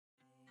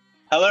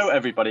Hello,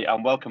 everybody,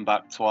 and welcome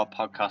back to our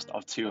podcast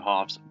of Two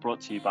Halves, brought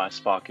to you by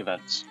Spark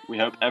Events. We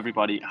hope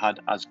everybody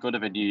had as good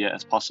of a new year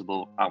as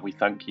possible, and we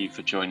thank you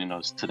for joining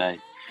us today.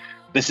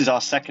 This is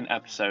our second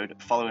episode,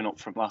 following up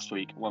from last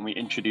week when we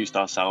introduced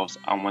ourselves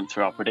and went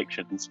through our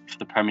predictions for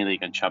the Premier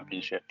League and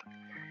Championship.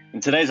 In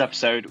today's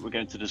episode, we're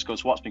going to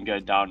discuss what's been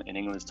going down in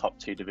England's top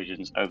two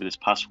divisions over this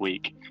past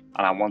week,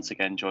 and I'm once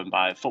again joined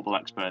by football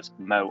experts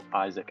Mo,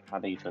 Isaac,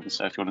 and Ethan.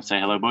 So if you want to say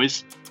hello,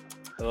 boys.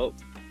 Hello.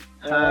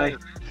 Hi.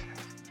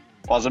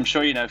 Well, as I'm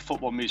sure you know,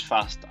 football moves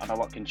fast and a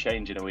lot can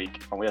change in a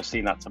week, and we have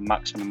seen that to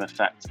maximum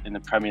effect in the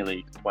Premier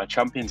League, where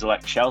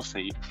champions-elect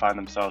Chelsea find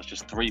themselves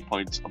just 3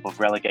 points above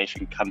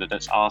relegation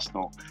candidates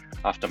Arsenal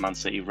after Man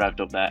City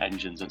revved up their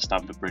engines at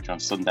Stamford Bridge on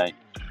Sunday.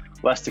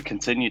 Leicester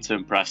continue to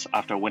impress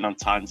after a win on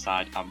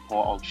Tyneside, and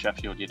poor old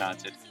Sheffield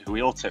United, who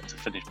we all tipped to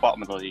finish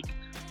bottom of the league,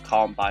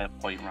 can't buy a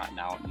point right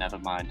now, never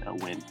mind a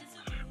win.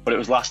 But it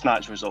was last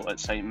night's result at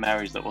St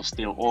Mary's that will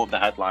steal all of the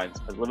headlines,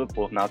 as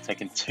Liverpool have now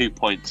taken 2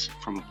 points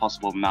from a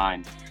possible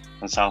 9,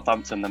 and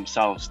Southampton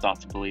themselves start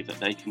to believe that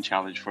they can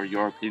challenge for a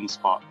European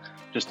spot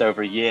just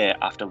over a year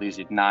after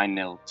losing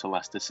 9-0 to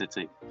Leicester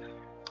City.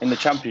 In the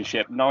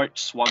Championship,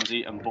 Norwich,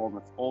 Swansea and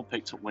Bournemouth all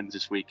picked up wins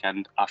this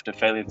weekend after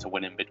failing to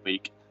win in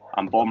midweek,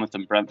 and Bournemouth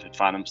and Brentford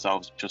find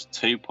themselves just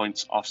 2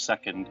 points off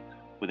second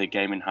with a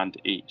game in hand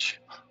each.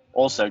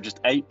 Also, just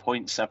 8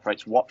 points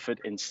separates Watford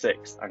in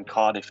 6th and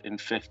Cardiff in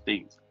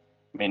 15th,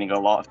 meaning a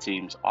lot of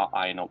teams are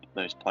eyeing up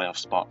those playoff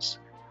spots.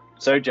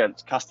 So,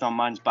 gents, casting our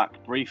minds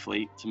back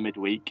briefly to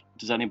midweek,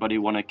 does anybody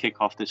want to kick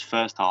off this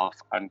first half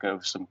and go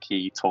over some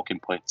key talking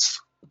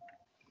points?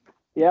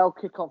 Yeah, I'll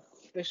kick off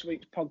this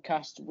week's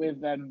podcast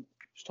with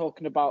just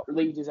talking about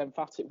Leeds'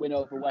 emphatic win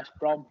over West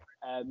Brom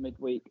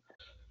midweek.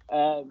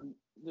 The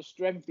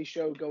strength they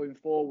showed going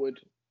forward,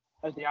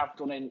 as they have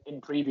done in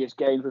previous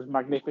games, was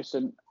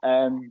magnificent.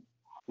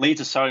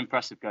 Leeds are so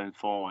impressive going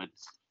forward.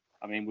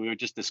 I mean, we were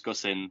just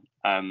discussing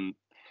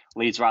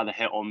Leeds are either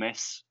hit or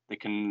miss. They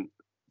can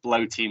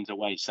blow teams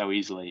away so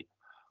easily,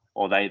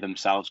 or they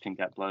themselves can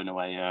get blown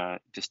away.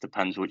 Just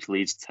depends which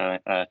Leeds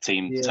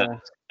team.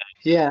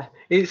 Yeah,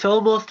 it's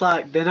almost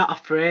like they're not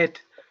afraid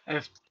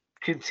of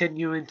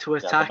continuing to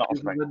attack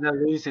even when they're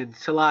losing.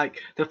 So, like,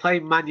 they're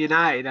playing Man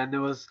United and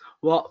there was,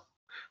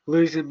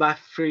 losing by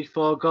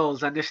 3-4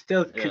 goals, and they're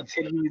still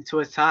continuing to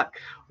attack.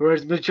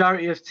 Whereas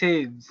majority of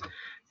teams,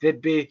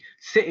 they'd be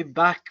sitting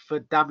back for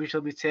damage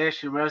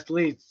limitation. Whereas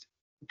Leeds,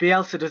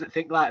 Bielsa doesn't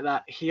think like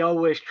that. He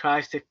always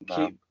tries to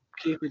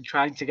keep and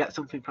trying to get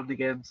something from the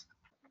games.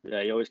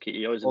 Yeah, he always did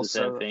the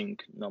same thing,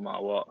 no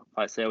matter what.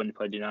 Like, say when he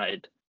played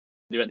United,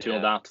 he went 2-0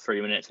 down after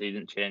 3 minutes. He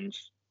didn't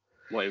change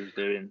what he was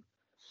doing.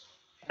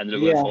 Ended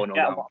up going 4-0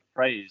 down.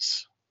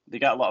 They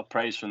get a lot of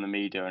praise from the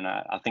media, and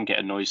I think it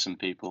annoys some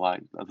people.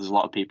 Like, there's a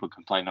lot of people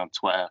complaining on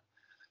Twitter.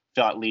 I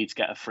feel like Leeds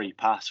get a free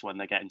pass when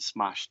they're getting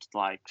smashed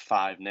like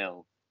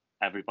 5-0.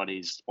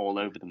 Everybody's all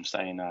over them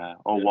saying,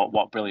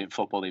 what brilliant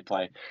football they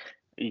play.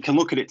 You can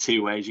look at it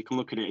two ways. You can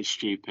look at it as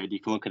stupid. You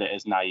can look at it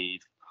as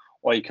naive,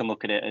 or you can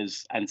look at it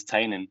as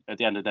entertaining. At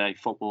the end of the day,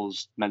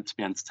 football's meant to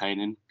be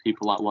entertaining.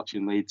 People like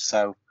watching Leeds,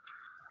 so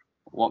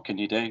what can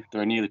you do?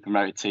 They're a newly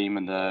promoted team,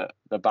 and they're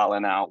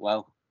battling it out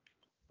well.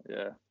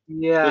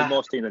 Yeah.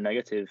 Most teams are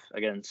negative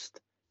against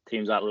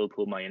teams like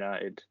Liverpool, Man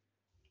United.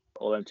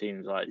 All them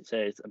teams, like you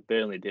say,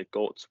 Burnley did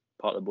go to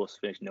part of the bus,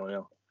 finish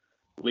 0-0.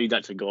 Leeds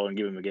actually go and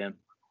give them a game.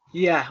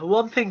 Yeah,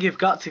 one thing you've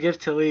got to give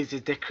to Leeds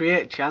is they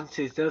create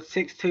chances. They're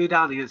 6-2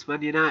 down against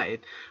Man United,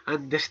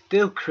 and they're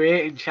still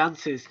creating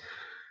chances.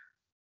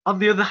 On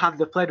the other hand,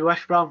 they played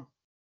West Brom,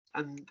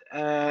 and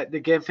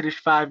the game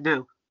finished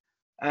 5-0.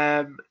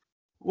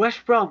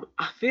 West Brom,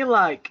 I feel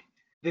like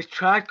they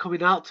tried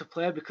coming out to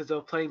play because they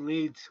were playing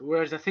Leeds,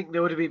 whereas I think they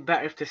would have been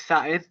better if they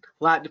sat in,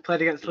 like they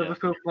played against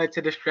Liverpool, played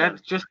to their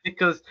strengths, just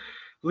because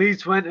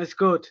Leeds weren't as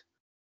good.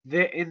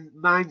 In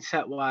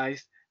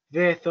mindset-wise,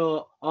 they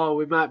thought,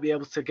 we might be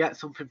able to get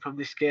something from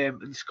this game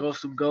and score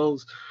some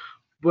goals.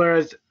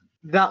 Whereas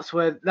that's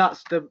where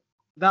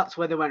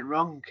they went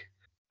wrong.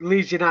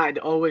 Leeds United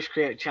always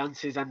create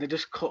chances and they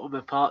just cut them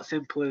apart.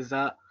 Simple as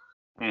that.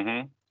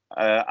 Mm-hmm.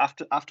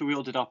 After we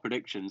all did our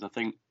predictions, I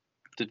think,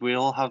 did we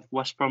all have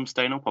West Brom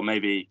staying up, or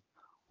maybe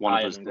one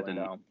of us didn't?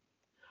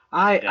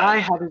 I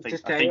haven't.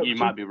 I think you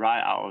might be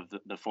right out of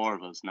the four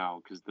of us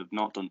now, because they've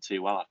not done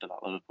too well after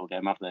that Liverpool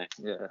game, have they?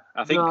 Yeah,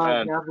 I think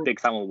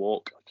Big Sam will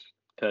walk.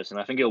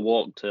 Personally, I think he'll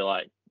walk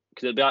to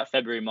because it'll be like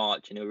February,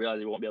 March, and he'll realise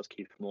he won't be able to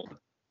keep him up,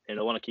 and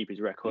he'll want to keep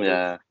his record.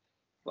 Yeah,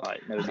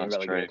 never been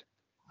relegated.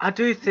 I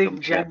do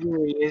think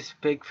January is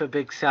big for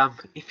Big Sam.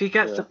 If he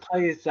gets the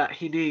players that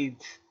he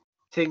needs,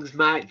 things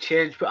might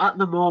change. But at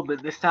the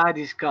moment, the side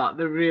he's got,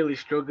 they're really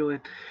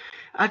struggling.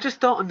 I just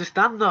don't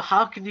understand, though.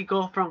 How can you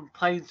go from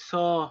playing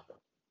so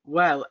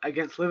well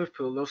against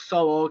Liverpool, they're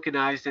so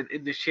organised and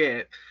in the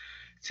shape,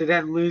 to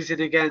then losing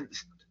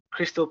against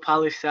Crystal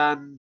Palace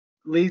and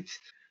Leeds?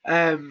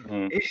 I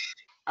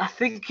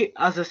think,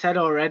 as I said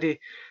already,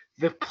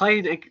 they're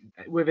playing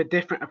with a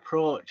different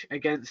approach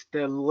against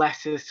the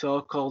lesser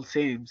so-called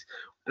teams,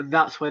 and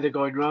that's where they're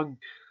going wrong.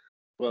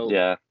 Well,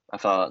 yeah, I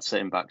thought that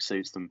sitting back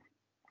suits them.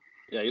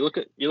 Yeah, you look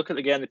at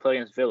the game they played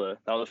against Villa.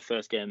 That was the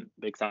first game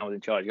Big Sam was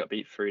in charge. He got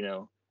beat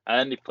 3-0. And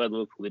then they played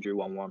Liverpool. They drew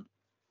 1-1.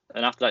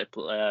 And after that,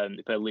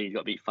 they played Leeds.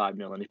 Got beat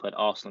 5-0. And they played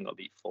Arsenal. Got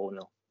beat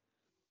 4-0.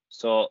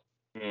 So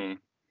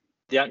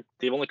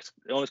they've only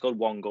scored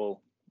one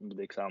goal in the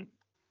Big Sam.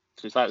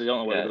 So it's like they don't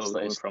know where the goal's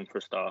coming from for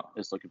a start.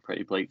 It's looking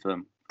pretty bleak for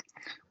them.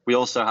 We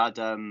also had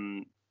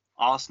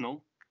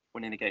Arsenal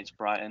winning against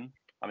Brighton.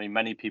 I mean,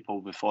 many people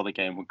before the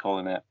game were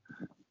calling it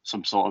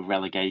some sort of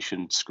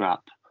relegation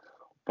scrap.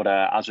 But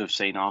as we've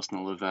seen,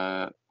 Arsenal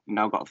have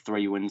now got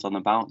 3 wins on the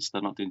bounce.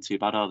 They're not doing too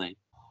bad, are they?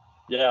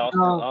 Yeah,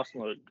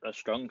 Arsenal are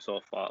strong so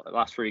far. The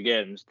last 3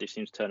 games, they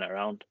seem to turn it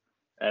around.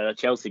 The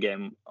Chelsea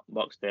game,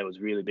 Box Day, was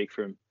really big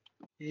for them.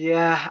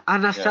 Yeah,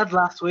 and I said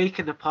last week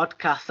in the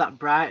podcast that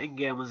Brighton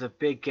game was a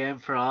big game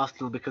for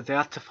Arsenal because they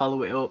had to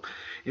follow it up.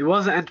 It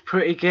wasn't a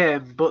pretty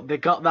game, but they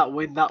got that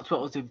win. That's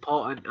what was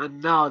important.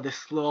 And now they're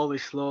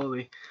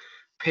slowly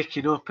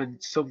picking up,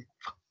 and some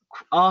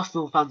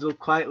Arsenal fans will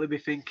quietly be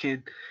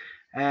thinking,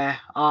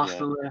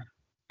 Arsenal are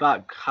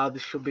back how they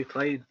should be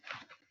playing.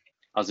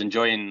 I was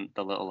enjoying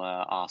the little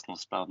Arsenal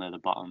spell near the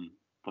bottom,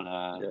 but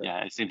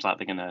it seems like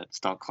they're going to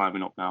start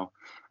climbing up now.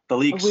 The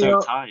league's so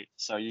tight,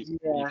 so you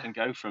can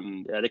go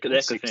from they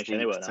could finish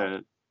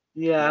anywhere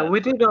now. We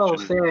did all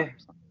say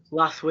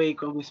last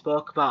week when we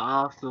spoke about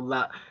Arsenal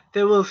that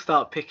they will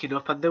start picking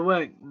up, and there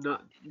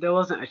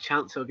wasn't a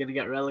chance they were going to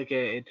get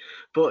relegated,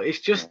 but it's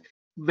just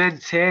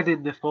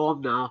maintaining the form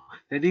now.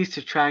 They need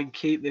to try and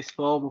keep this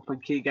form up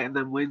and keep getting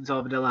them wins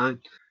over the line.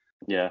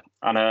 Yeah,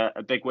 and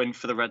a big win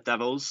for the Red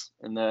Devils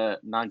in the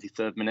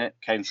 93rd minute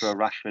came through a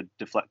Rashford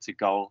deflected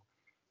goal.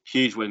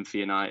 Huge win for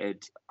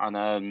United,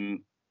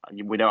 and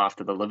we know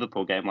after the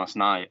Liverpool game last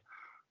night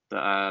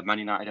that Man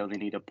United only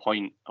need a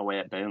point away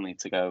at Burnley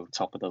to go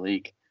top of the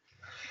league.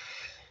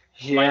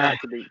 Yeah. Man United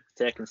to be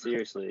taken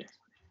seriously,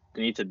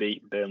 they need to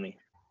beat Burnley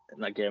in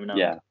that game now.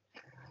 Yeah.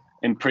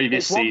 In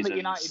previous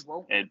seasons,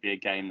 it'd be a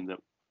game that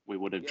we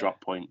would have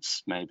dropped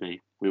points, maybe.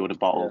 We would have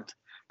bottled. Yeah.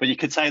 But you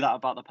could say that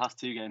about the past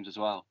 2 games as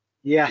well.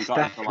 Yes, we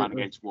got into the line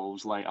against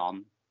Wolves late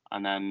on,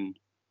 and then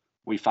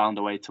we found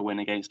a way to win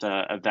against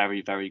a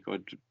very, very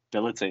good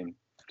Villa team. Do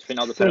you think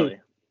that was a penalty?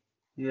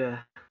 Yeah.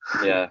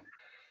 Yeah.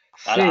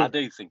 I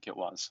do think it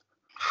was.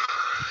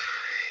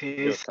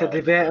 It's a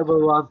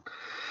debatable one.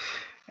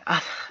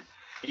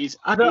 He's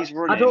running,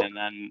 and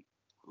then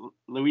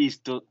Luis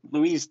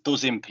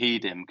does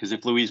impede him, because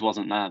if Luis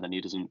wasn't there, then he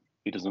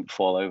doesn't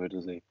fall over,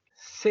 does he?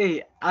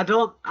 See,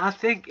 I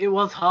think it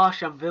was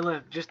harsh on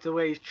Villa, just the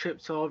way he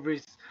tripped over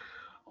his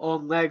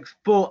own legs,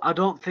 but I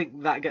don't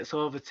think that gets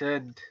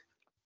overturned.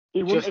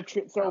 He wouldn't have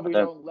tripped over his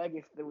own leg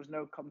if there was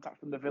no contact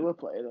from the Villa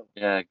player, though.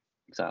 Yeah,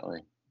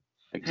 exactly.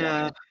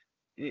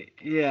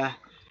 Yeah.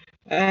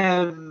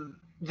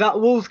 That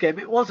Wolves game,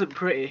 it wasn't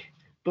pretty,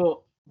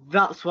 but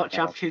that's what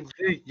champions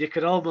do. You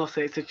could almost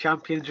say it's a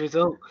champions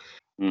result.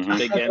 Mm-hmm.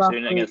 Big game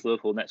soon against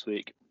Liverpool next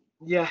week.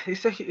 Yeah,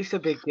 it's a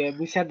big game.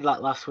 We said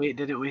that last week,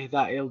 didn't we?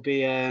 That it'll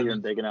be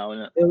even bigger now,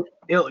 isn't it?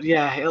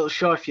 It'll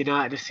show if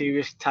United are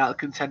serious title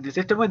contenders.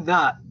 If they win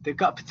that, they've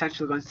got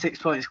potential going 6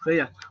 points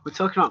clear. We're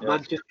talking about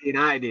Manchester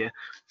United here.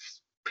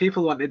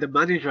 People wanted the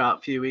manager out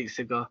a few weeks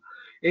ago.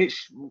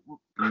 It's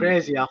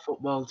crazy how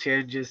football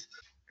changes.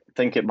 I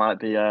think it might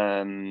be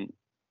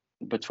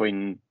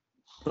between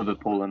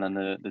Liverpool and then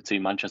the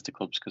 2 Manchester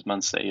clubs, because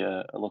Man City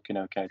are looking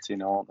okay too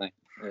now, aren't they?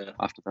 Yeah.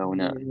 After they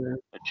won it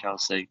at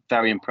Chelsea.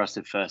 Very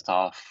impressive first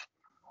half.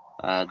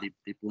 They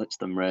blitzed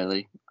them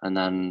really, and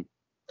then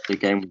the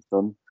game was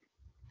done.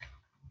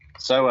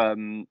 So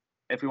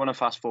if we want to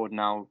fast forward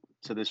now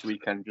to this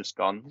weekend just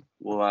gone,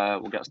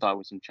 we'll get started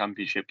with some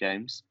championship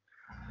games.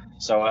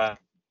 So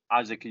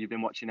Isaac, have you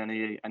been watching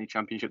any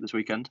championship this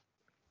weekend?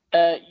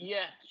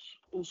 Yes.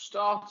 We'll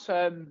start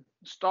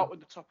with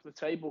the top of the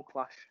table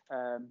clash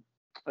at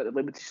the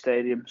Liberty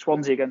Stadium.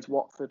 Swansea against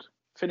Watford.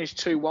 Finished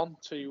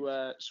 2-1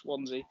 to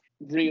Swansea.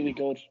 Really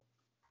good.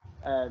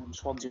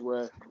 Swansea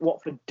were.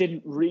 Watford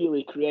didn't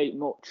really create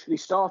much. They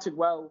started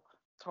well.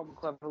 Tom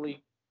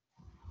Cleverley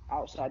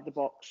outside the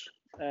box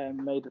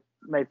made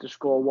the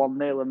score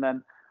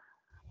 1-0,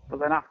 but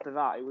then after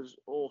that it was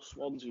all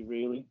Swansea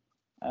really.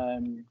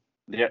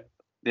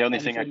 The only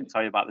thing I can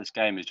tell you about this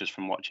game is just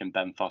from watching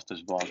Ben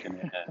Foster's vlog,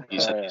 and he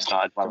said he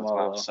started well as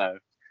well. So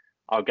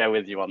I'll go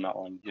with you on that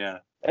one. Yeah.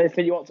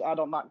 Anything you want to add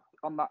on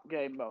that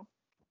game though?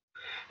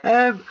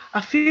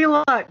 I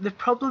feel like the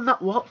problem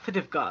that Watford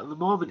have got at the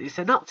moment is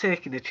they're not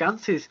taking the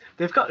chances.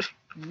 They've got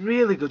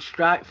really good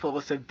strike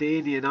force of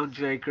Deeney and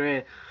Andre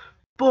Gray,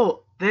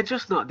 but they're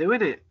just not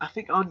doing it. I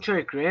think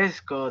Andre Gray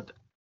scored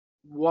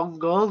 1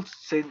 goal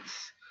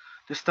since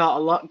the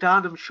start of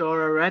lockdown, I'm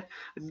sure I read.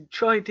 And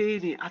Troy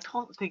Deeney, I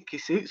don't think he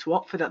suits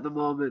Watford at the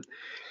moment.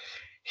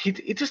 He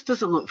just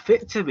doesn't look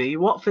fit to me.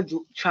 Watford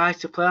tries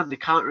to play on the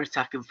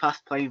counter-attack and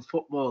fast-playing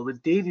football,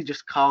 and Deeney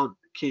just can't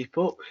keep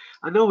up.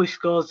 I know he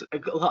scores a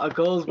lot of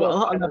goals, but a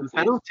lot of them are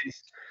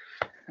penalties.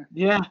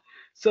 Yeah,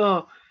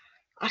 so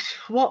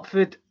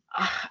Watford,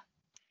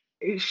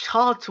 it's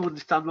hard to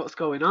understand what's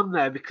going on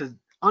there, because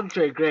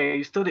Andre Gray,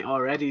 he's done it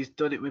already. He's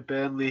done it with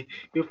Burnley.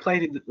 He was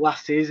playing in the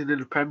last season in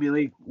the Premier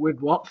League with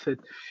Watford.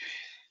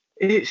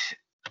 It's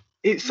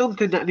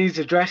something that needs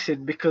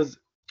addressing because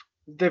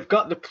they've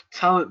got the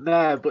talent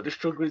there, but they're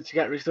struggling to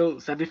get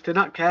results. And if they're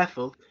not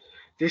careful,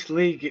 this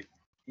league,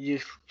 you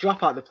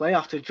drop out the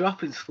playoffs. They're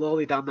dropping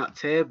slowly down that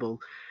table.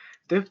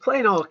 They're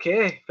playing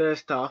okay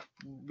first half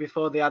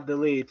before they had the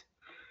lead.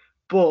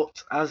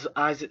 But as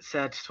Isaac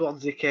said,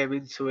 Swansea came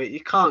into it. You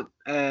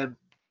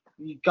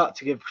got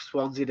to give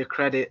Swansea the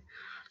credit.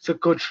 It's a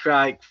good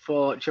strike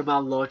for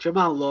Jamal Lowe.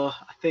 Jamal Lowe,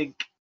 I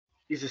think,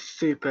 is a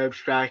superb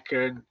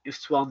striker, and if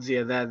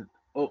Swansea are then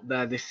up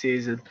there this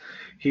season,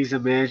 he's a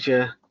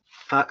major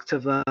factor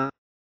there.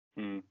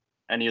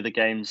 Any other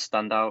games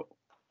stand out?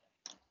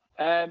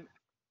 I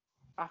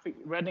think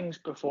Reading's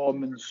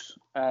performance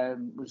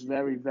was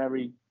very,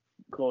 very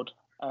good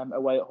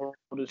away at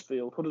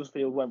Huddersfield.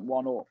 Huddersfield went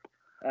 1 up.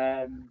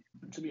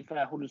 To be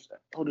fair,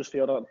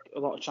 Huddersfield had a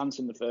lot of chance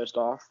in the first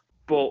half,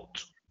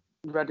 but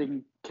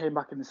Reading came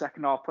back in the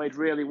second half, played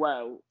really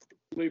well.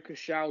 Lucas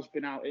Shaw's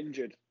been out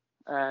injured.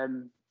 I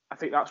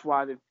think that's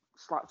why they've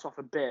slacked off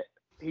a bit.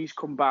 He's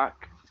come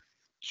back,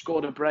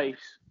 scored a brace,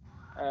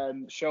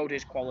 showed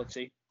his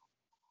quality.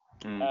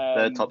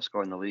 Third top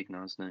scorer in the league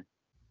now, isn't he?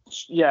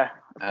 Yeah,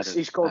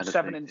 he scored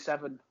 7 in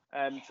 7.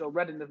 So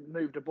Reading have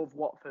moved above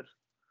Watford,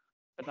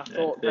 and I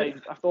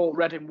thought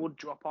Reading would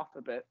drop off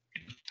a bit,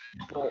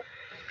 but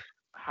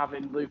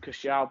having Lucas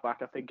Shaw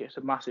back, I think it's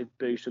a massive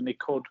boost, and they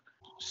could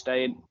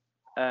stay in.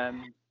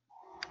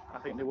 I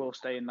think they will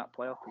stay in that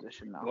playoff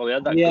position now. Well, they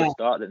had that good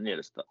start, didn't they?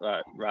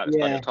 Right at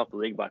the top of the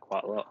league by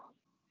quite a lot.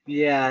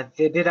 Yeah,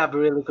 they did have a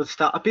really good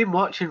start. I've been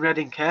watching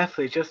Reading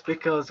carefully just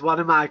because one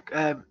of my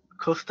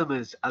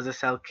customers, as I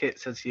sell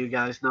kits, as you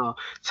guys know,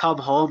 Tom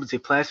Holmes, he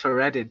plays for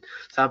Reading.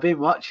 So I've been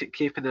watching,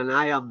 keeping an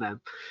eye on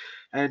them.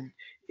 And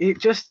it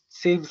just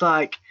seems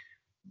like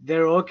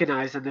they're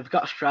organised and they've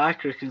got a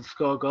striker who can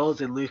score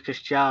goals in Lucas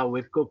Chow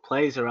with good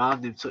players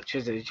around him, such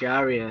as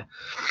Ajaria.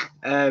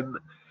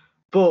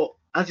 But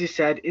as you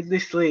said, in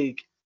this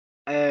league,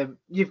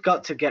 you've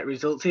got to get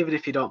results even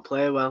if you don't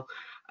play well.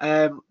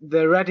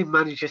 The Reading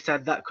manager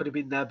said that could have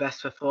been their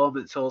best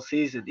performance all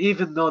season,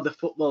 even though the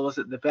football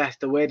wasn't the best.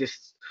 The way they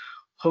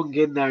hung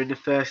in there in the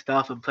first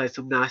half and played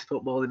some nice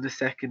football in the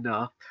second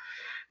half.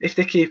 If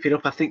they keep it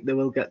up, I think they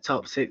will get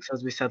top 6,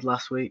 as we said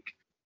last week.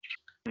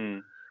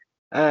 The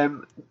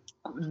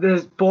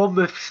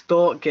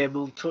Bournemouth-Stoke game,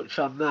 we'll touch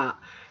on that.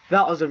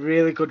 That was a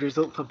really good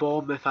result for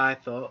Bournemouth, I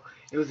thought.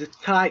 It was a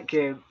tight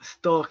game.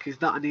 Stoke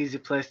is not an easy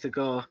place to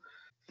go.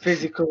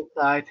 Physical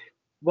side,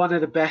 one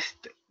of the best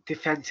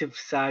defensive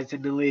sides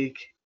in the league.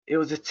 It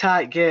was a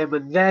tight game,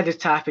 and they're the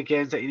type of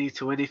games that you need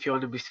to win if you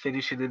want to be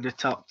finishing in the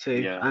top 2.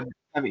 Yeah. And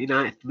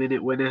 79th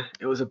minute winner,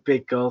 it was a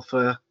big goal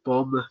for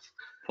Bournemouth.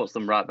 Puts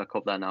them right back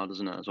up there now,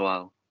 doesn't it, as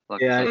well?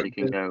 Like I said, they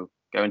can go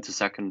into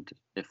second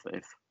if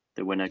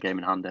they win a game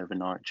in hand over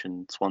Norwich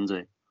and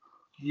Swansea.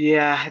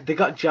 Yeah, they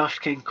got Josh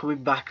King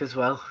coming back as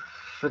well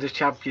for the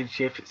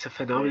championship. It's a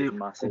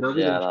phenomenal.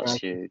 Yeah, that's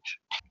huge.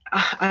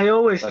 I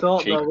always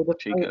thought though,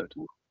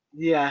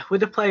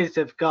 with the players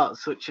they've got,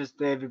 such as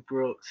David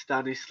Brooks,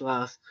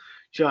 Stanislas,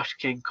 Josh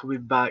King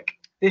coming back,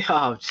 they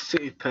are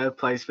superb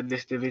players for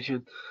this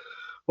division.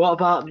 What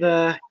about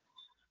the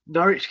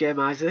Norwich game,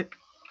 Isaac?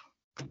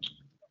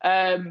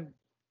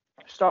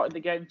 Started the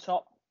game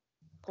top,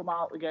 come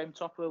out the game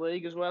top of the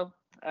league as well.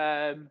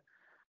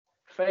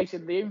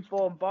 Facing the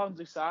informed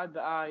Barnsley side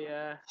that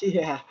I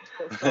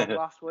touched on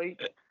last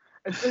week.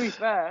 And to be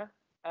fair,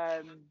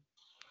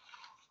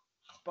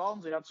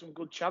 Barnsley had some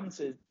good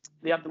chances.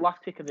 They had the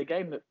last kick of the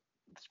game that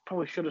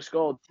probably should have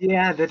scored.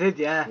 Yeah, they did.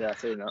 Yeah, I've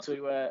seen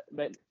that.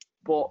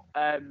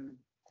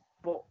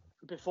 But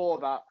before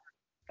that,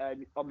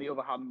 on the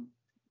other hand,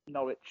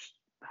 Norwich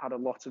had a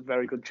lot of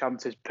very good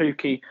chances.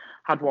 Pookie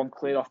had one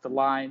clear off the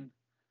line.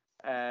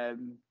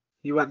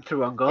 He went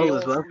through on goal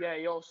as well. Yeah,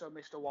 he also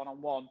missed a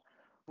one-on-one.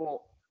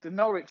 But the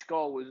Norwich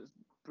goal was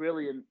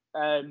brilliant.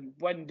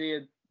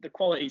 Wendy, the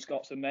quality he's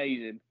got's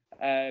amazing.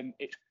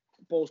 It's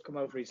ball's come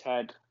over his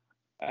head,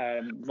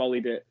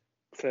 volleyed it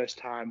first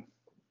time.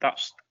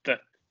 That's the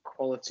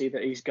quality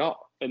that he's got.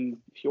 And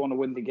if you want to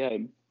win the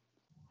game,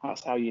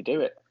 that's how you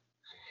do it.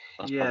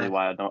 That's probably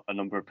why a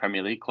number of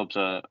Premier League clubs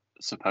are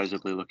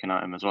supposedly looking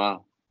at him as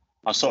well.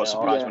 I was sort of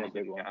surprised when he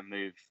didn't get a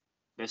move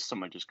this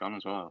summer just gone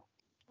as well.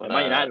 But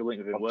Man United were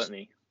linked with him, weren't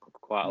they?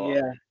 Quite a lot.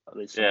 Yeah. At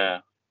least. Yeah.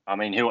 I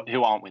mean,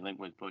 who aren't we linked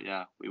with? But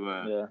yeah, we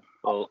were. Yeah.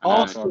 Well,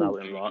 Arsenal,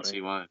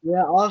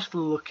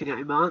 Arsenal looking at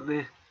him, aren't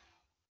they?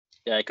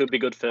 Yeah, it could be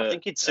good for. I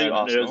think he'd suit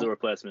Arsenal as a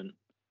replacement.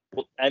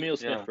 But Emil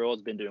Smith-Rowe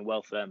has been doing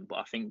well for them, but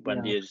I think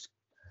Wendy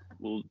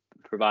will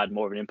provide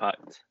more of an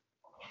impact.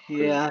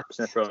 Yeah.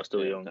 Smith-Rowe is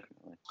still young.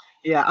 Definitely.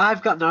 Yeah,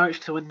 I've got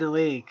Norwich to win the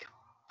league,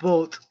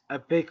 but a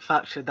big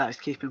factor that is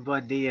keeping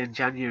Buendia in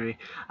January.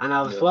 And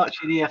I was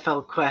watching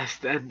EFL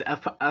Quest, and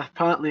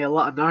apparently a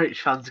lot of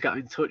Norwich fans got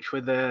in touch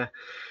with the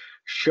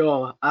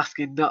show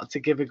asking not to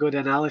give a good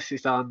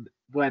analysis on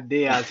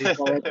Buendia as he's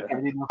already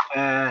getting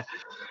enough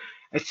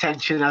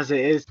attention as it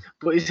is.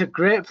 But he's a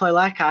great player,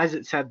 like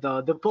Isaac said.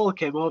 Though the ball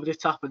came over the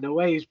top, and the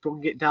way he's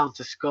brung it down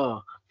to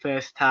score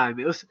first time,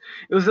 it was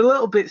a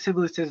little bit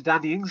similar to the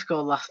Danny Ings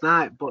goal last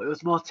night, but it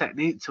was more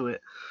technique to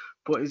it.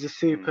 But it was a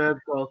superb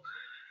goal.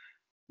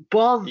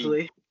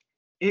 Barnsley,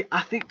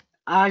 I think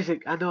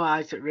I know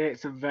Isaac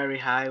rates them very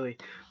highly.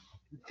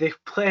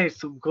 They've played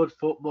some good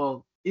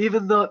football,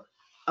 even though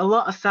a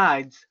lot of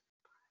sides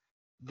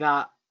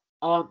that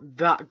aren't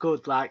that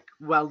good, like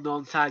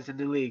well-known sides in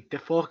the league, they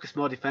focus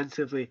more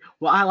defensively.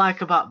 What I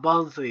like about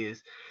Barnsley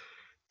is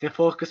they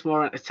focus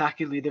more on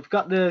attackingly. They've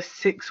got the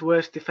 6th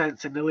worst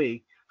defence in the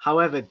league.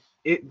 However,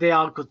 they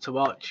are good to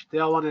watch. They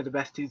are one of the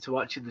best teams to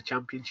watch in the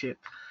Championship.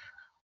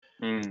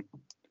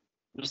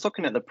 Just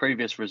looking at the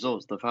previous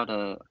results, they've had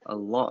a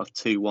lot of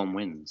 2-1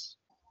 wins.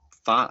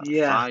 Five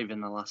in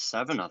the last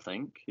 7, I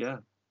think. Yeah.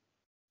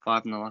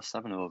 5 in the last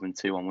 7 have been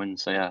 2-1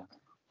 wins. So, yeah,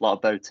 a lot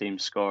of both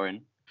teams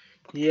scoring.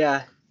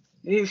 Yeah.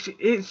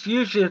 It's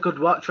usually a good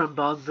watch when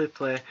Barnsley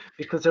play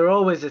because they're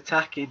always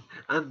attacking,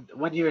 and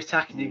when you're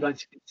attacking, you're going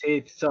to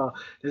concede. So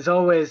there's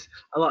always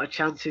a lot of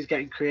chances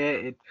getting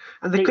created,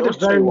 and they could have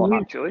very 2-1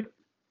 actually.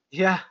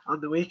 Yeah, on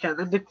the weekend,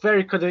 and they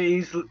very could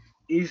have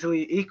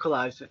easily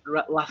equalised at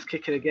the last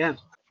kick of the game.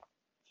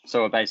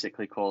 So we're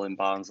basically calling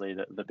Barnsley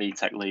the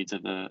B-Tech leads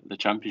of the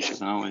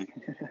Championship, aren't we?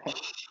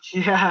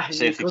 Yeah.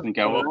 See if they can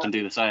go up and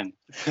do the same.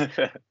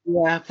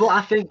 Yeah, but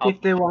I think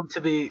if they want to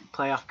be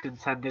playoff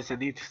contenders, they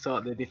need to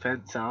sort their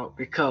defence out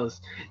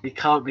because you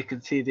can't be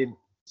conceding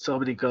so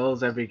many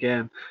goals every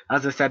game.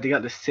 As I said, they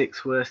got the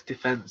 6th worst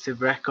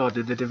defensive record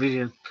in the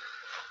division.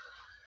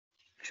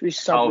 Should we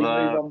sadly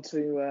move on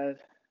to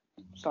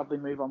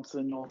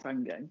the North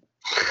End game?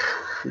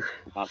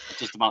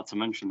 Just about to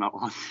mention that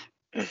one.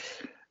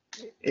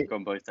 Go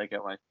on, boys, take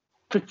it away.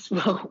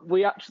 Well,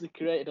 we actually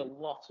created a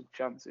lot of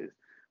chances.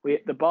 We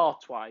hit the bar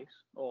twice,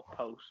 or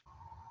post.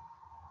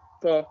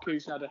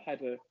 Burkus had a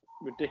header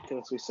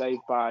ridiculously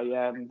saved by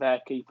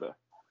their keeper.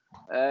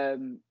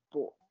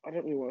 But I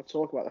don't really want to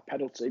talk about the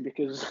penalty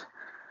because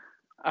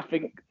I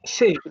think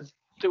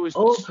there was.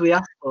 All we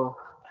asked for.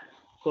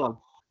 Go on.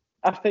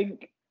 I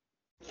think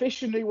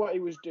Fisher knew what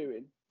he was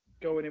doing,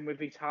 going in with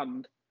his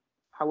hand.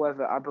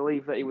 However, I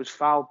believe that he was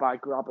fouled by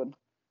Graben,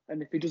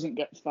 and if he doesn't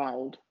get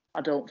fouled,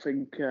 I don't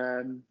think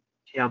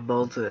he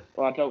handballs it.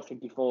 Well, I don't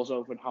think he falls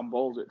over and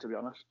handballs it, to be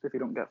honest, if he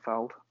don't get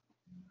fouled.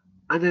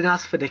 And then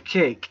as for the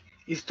kick,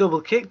 he's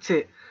double kicked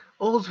it.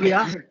 All we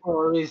ask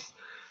for is,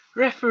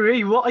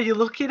 referee, what are you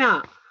looking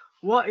at?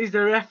 What is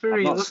the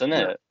referee I've not seen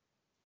it.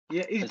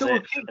 Yeah, he's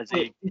double kicked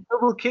it. He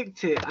double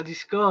kicked it and he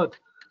scored.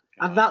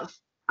 And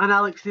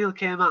Alex Neil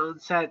came out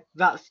and said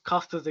that's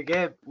cost us a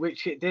game,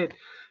 which it did.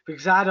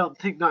 Because I don't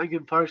think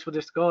Nottingham Forest would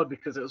have scored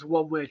because it was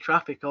one-way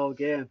traffic all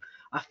game.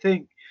 I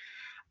think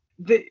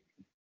the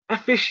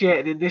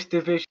officiating in this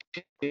division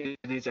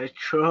is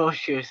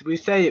atrocious. We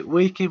say it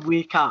week in,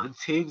 week out, and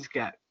teams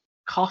get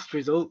cost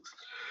results.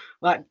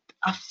 Like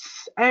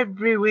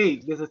every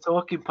week, there's a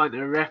talking point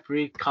of a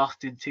referee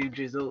costing teams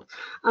results.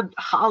 And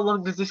how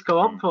long does this go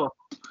on for?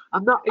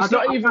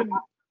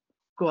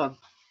 Go on.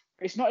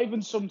 It's not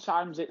even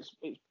sometimes it's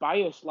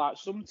biased. Like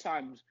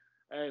sometimes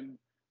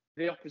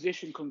the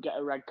opposition can get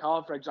a red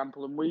card, for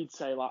example, and we'd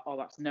say like, "Oh,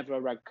 that's never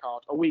a red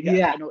card," or we get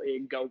a penalty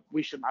and go,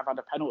 "We shouldn't have had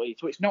a penalty."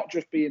 So it's not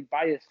just being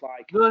biased.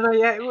 Like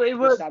it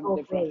works. Standard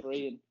of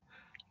refereeing.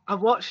 I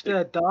watched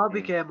the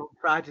Derby game on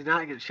Friday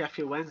night against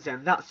Sheffield Wednesday,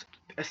 and that's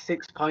a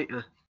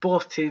 6-pointer.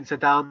 Both teams are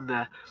down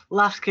there.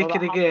 Last kick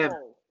of the game.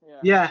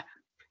 Yeah.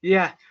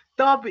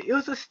 Derby, it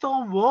was a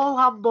stone wall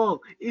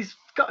handball. He's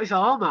got his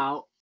arm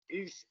out.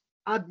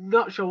 I'm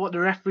not sure what the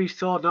referee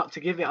saw not to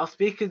give it. I was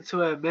speaking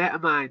to a mate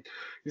of mine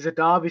who's a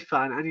Derby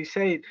fan, and he's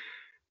saying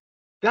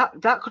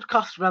that could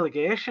cost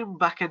relegation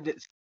back end of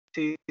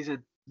the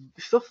season.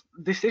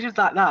 Decisions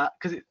like that,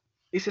 because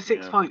it's a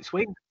 6-point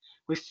swing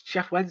with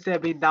Sheffield Wednesday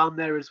being down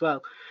there as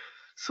well.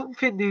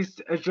 Something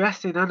needs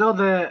addressing. I know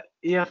the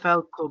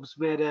EFL clubs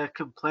made a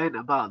complaint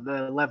about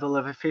the level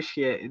of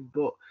officiating,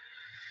 but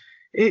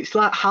it's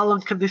like, how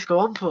long can this go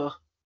on for?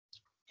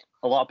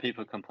 A lot of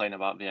people complain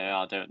about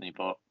VAR, don't they?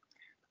 But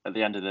at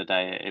the end of the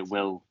day, it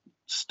will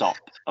stop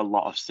a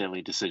lot of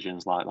silly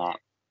decisions like that.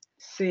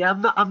 See,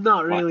 I'm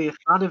not really a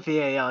fan of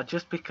VAR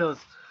just because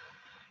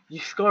you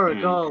score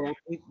a goal.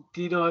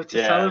 Do you know how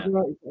to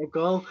celebrate a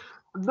goal?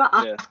 I'm not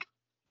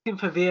asking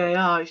for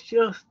VAR. It's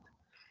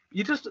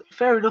just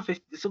fair enough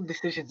if some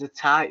decisions are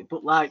tight,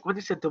 but like when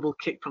it's a double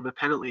kick from a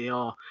penalty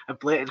or a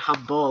blatant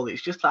handball,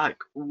 it's just like,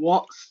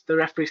 what's the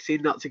referee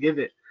seen not to give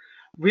it?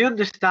 We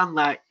understand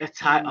like a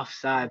tight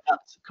offside.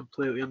 That's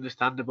completely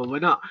understandable. We're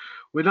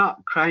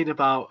not crying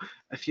about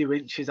a few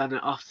inches and an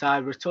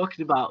offside. We're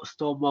talking about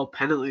stonewall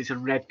penalties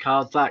and red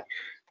cards. Like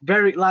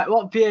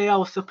what VAR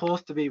was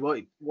supposed to be.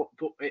 But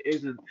it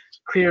isn't.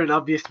 Clear and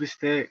obvious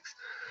mistakes.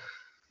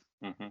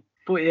 Mm-hmm.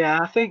 But yeah,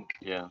 I think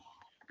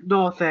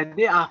North End,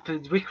 it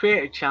happens. We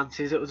created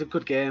chances. It was a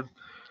good game.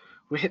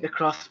 We hit the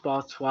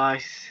crossbar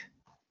twice.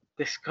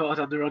 They scored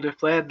on the run of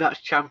play, and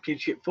that's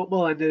Championship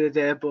football end of the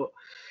day. But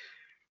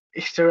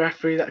it's the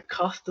referee that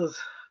cost us,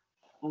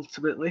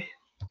 ultimately.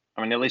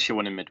 I mean, at least you're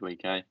winning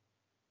midweek, eh?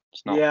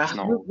 It's not. Yeah. It's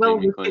not Well, doom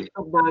we and gloom. picked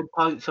up 9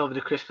 points over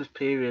the Christmas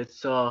period,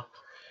 so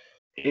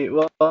it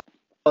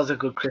was a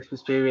good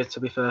Christmas period, to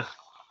be fair.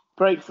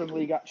 Break from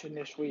league action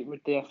this week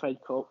with the FA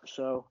Cup,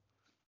 so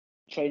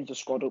change the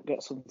squad up,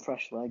 get some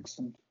fresh legs,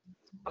 and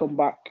come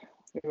back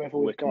whoever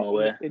we've Wickham got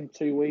away. in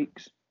 2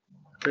 weeks.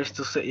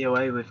 Bristol City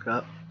away we've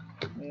got.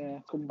 Yeah,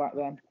 come back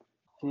then.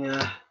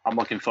 Yeah. I'm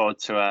looking forward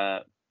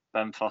to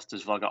Ben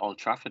Foster's vlog at Old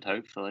Trafford.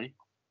 Hopefully,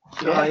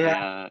 Oh,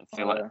 yeah.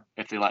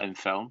 if they let him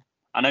film.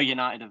 I know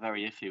United are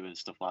very iffy with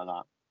stuff like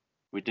that.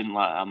 We didn't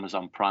let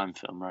Amazon Prime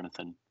film or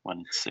anything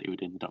when City were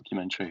doing the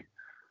documentary.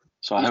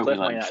 So I hope we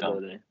let him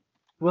film.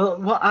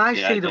 Well, what I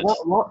see, it what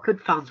is.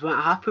 Watford fans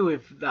weren't happy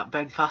with that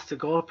Ben Foster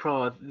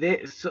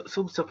GoPro.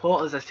 Some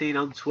supporters I seen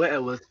on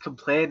Twitter was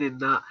complaining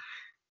that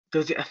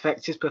does it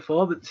affect his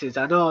performances?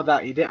 I know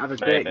that he didn't have a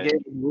great Maybe.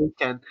 game in the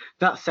weekend.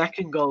 That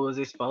second goal was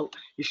his fault.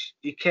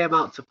 He came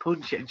out to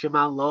punch it, and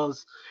Jamal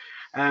Law's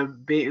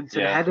beaten to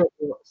the header.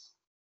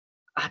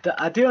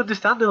 But I do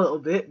understand a little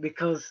bit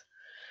because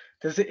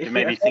does it? It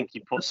made me think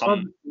he puts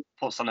on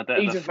a bit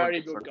He's of a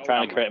very good goal.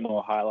 Trying to create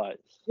more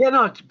highlights. Yeah,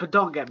 no, but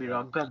don't get me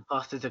wrong. Ben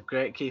Foster's a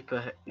great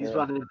keeper. He's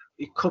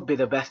he could be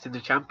the best in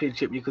the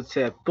championship, you could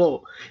say.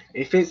 But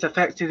if it's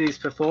affecting his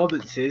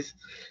performances,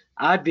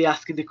 I'd be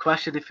asking the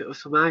question if it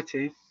was for my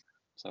team.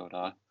 So would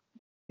I.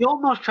 He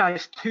almost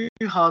tries too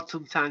hard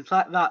sometimes,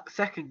 like that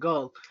second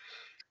goal.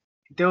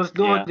 There was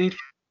no need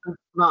for him to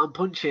come out and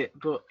punch it,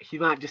 but he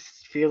might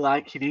just feel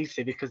like he needs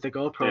to because the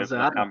GoPro's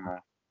there.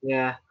 Camera.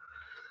 Yeah.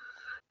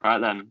 Right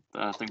then,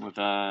 I think we've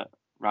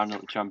rounded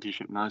up the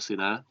championship nicely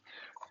there.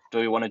 Do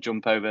we want to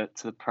jump over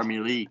to the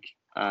Premier League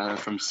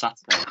from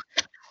Saturday?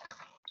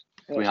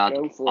 We had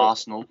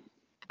Arsenal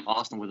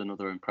with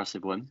another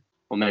impressive win.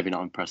 Well, maybe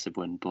not impressive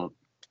win, but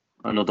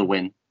another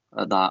win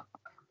at that.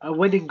 A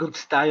win in good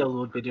style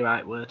would be the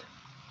right word.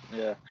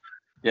 Yeah.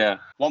 Yeah.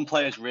 One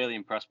player's really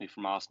impressed me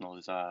from Arsenal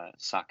is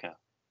Saka.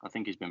 I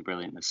think he's been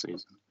brilliant this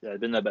season. Yeah,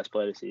 he's been their best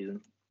player this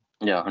season.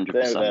 Yeah,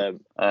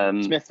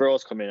 100%. Smith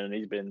Rowe's come in and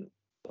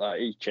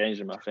he's changed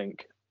him, I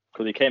think.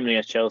 Because he came in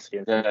against Chelsea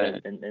and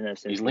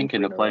he's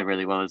linking the play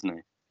really well, isn't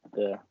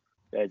he?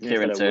 Yeah.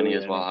 Kieran Tierney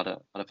as well had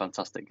a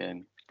fantastic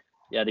game.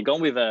 Yeah, they've gone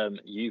with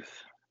youth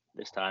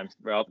this time.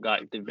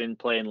 They've been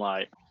playing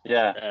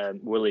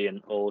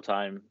Willian all the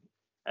time,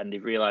 and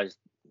they've realised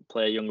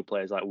younger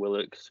players like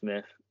Willock,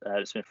 Smith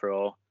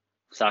Rowe,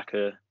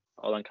 Saka,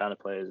 all that kind of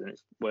players, and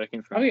it's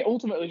working for them. I think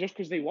ultimately just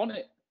because they want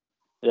it.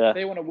 Yeah.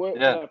 They want to work for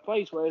their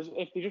place, whereas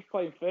if they're just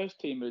playing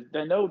first teamers,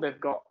 they know they're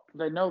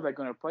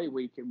going to play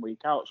week in,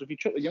 week out. So if you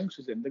chuck the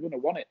youngsters in, they're going to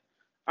want it.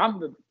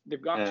 And they've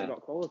actually got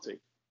quality.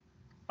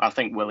 I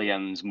think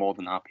Willian's more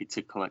than happy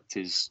to collect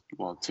his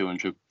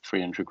 200,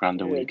 300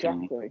 grand a week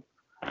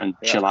and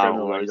chill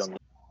out.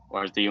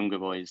 Whereas the younger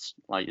boys,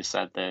 like you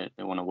said, they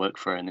want to work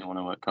for it and they want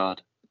to work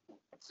hard.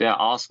 So yeah,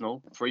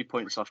 Arsenal 3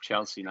 points off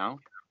Chelsea now.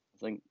 I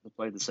think they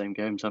played the same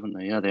games, haven't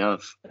they? Yeah, they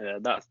have. Yeah,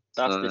 that's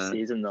this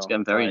season though. It's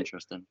getting very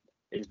interesting.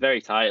 It's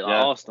very tight.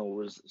 Arsenal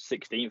was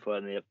 16th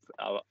when they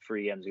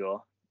 3 games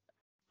ago.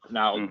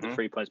 Now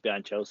 3 points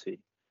behind Chelsea.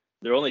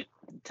 They're only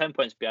 10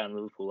 points behind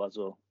Liverpool as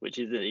well, which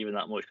isn't even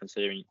that much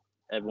considering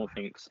everyone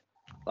thinks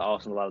that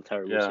Arsenal had a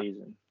terrible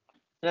season.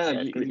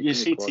 Yeah, you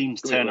see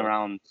teams turn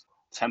around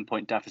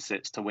 10-point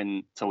deficits to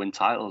win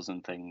titles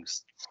and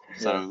things.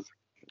 So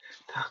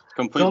it's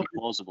completely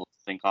plausible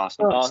to think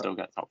Arsenal could still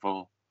get top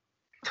 4.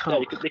 Yeah,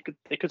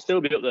 they could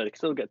still be up there. They could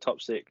still get top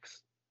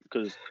 6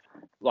 because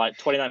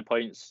 29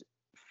 points,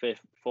 4th,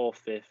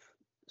 5th,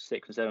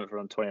 6th, and 7th are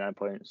on 29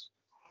 points.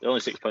 They're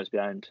only 6 points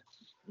behind.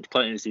 There's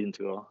plenty of the season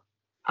to go.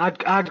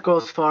 I'd go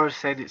as far as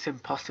saying it's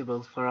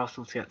impossible for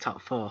Arsenal to get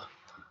top 4.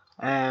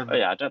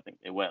 I don't think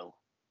they will.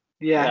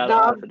 Yeah,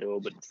 they will,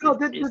 but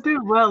they're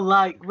doing well.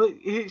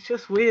 It's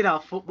just weird how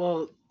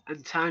football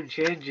and time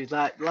changes.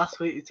 Like last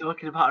week, you're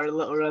talking about a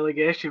little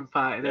relegation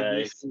fight, and then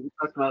this week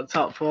you're talking about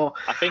top 4.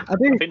 I think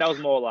that was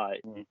more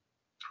like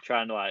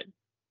trying to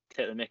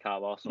take the mick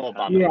out of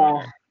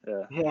Arsenal.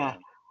 Yeah.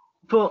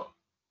 But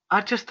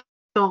I just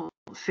don't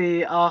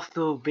see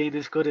Arsenal being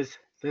as good as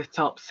the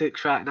top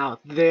 6 right now.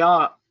 They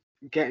are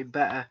getting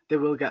better. They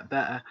will get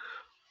better.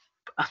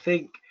 I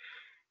think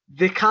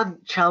they can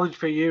challenge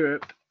for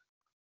Europe,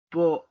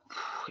 but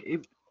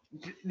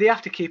they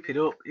have to keep it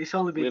up. It's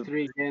only been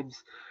 3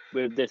 games.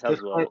 With this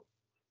as well.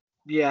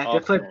 They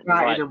played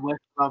Brighton and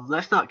West Brom.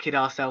 Let's not kid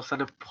ourselves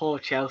on a poor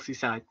Chelsea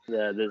side.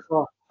 Yeah,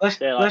 let's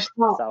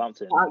not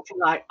Southampton. acting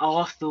like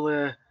Arsenal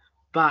are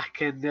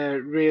back and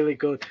they're really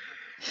good.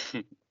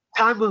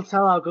 Time will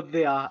tell how good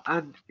they are,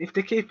 and if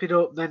they keep it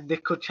up, then they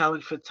could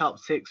challenge for top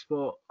 6.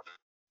 But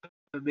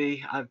for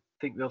me, I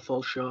think they'll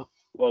fall short.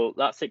 Well,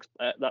 that sixth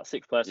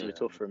place will be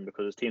tough for them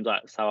because there's teams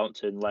like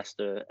Southampton,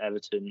 Leicester,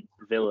 Everton,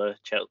 Villa,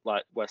 Chelsea,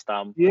 West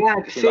Ham. Yeah,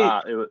 there's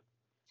a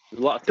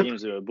lot of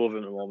teams who are above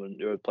them at the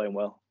moment who are playing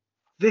well.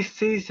 This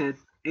season,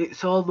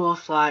 it's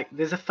almost like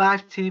there's a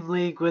 5-team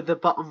league with the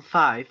bottom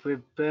 5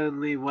 with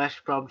Burnley,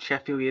 West Brom,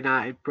 Sheffield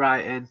United,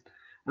 Brighton,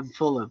 and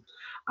Fulham,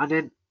 and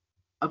then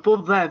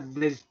above them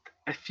there's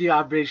a few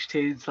average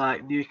teams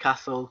like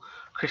Newcastle,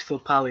 Crystal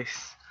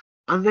Palace.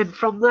 And then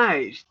from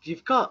there,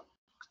 you've got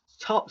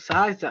top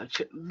sides that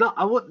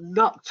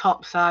not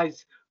top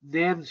sides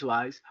names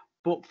wise,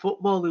 but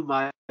footballing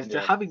wise,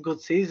 they're having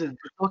good seasons.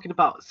 We're talking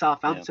about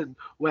Southampton,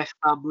 West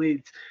Ham,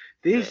 Leeds.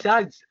 These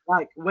sides,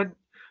 like when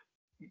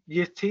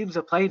your teams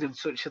are playing them,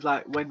 such as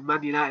like when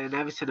Man United and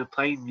Everton are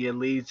playing your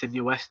Leeds and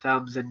your West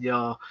Hams and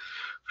your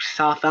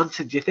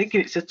Southampton, you're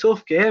thinking it's a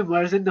tough game.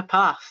 Whereas in the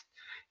past,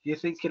 you're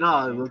thinking,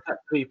 oh, we'll get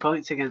 3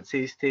 points against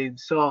these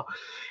teams. So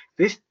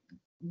this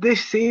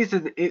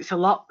season, it's a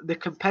lot. The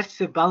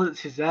competitive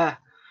balance is there.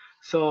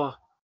 So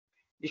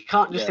you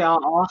can't just say, oh,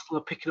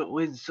 Arsenal are picking up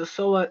wins.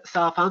 So are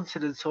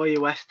Southampton and so are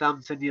your West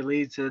Hams and your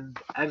Leeds and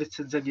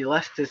Evertons and your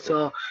Leicester.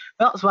 So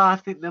that's why I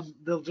think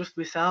they'll just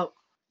miss out.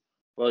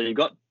 Well, you've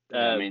got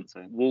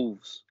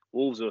Wolves.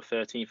 Wolves are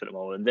 13th at the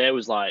moment. And they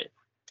was like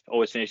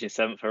always finishing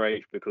 7th or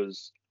 8th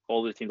because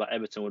all the teams like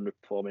Everton were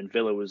underperforming.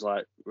 Villa was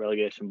like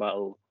relegation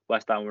battle.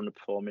 West Ham were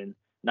underperforming.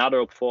 Now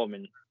they're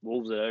performing.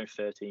 Wolves are only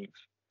 13th.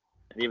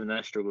 And even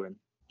they're struggling.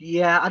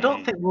 Yeah, I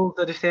don't think Wolves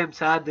are the same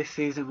side this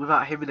season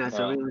without Jimenez.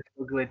 They're really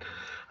struggling.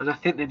 And I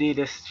think they need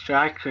a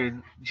striker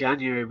in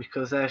January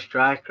because they're a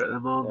striker at the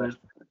moment.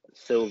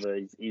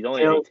 Silva, he's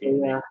only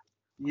 18.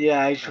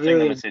 Yeah, he's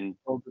really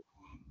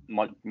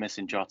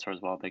missing Jota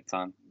as well, big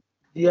time.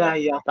 Yeah.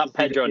 That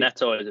Pedro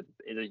Neto is a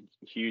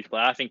huge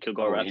player. I think he'll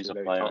go right. He's a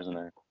player, isn't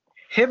he?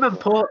 Him and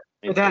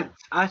Podence,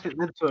 I think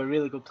them two are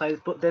really good players,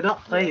 but they're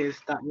not players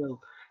that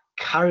will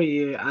carry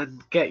you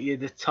and get you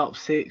the top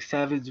 6,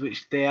 7s,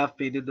 which they have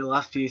been in the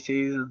last few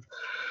seasons.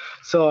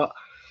 So,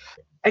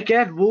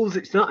 again, Wolves,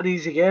 it's not an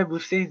easy game.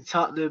 We've seen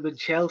Tottenham and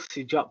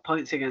Chelsea drop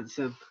points against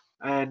them.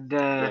 And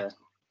that's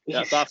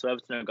where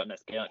Everton have got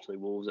next game, actually,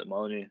 Wolves at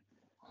Molineux.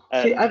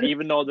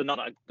 Even though they're not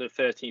like the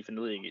 13th in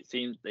the league, it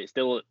seems it's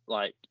still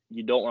like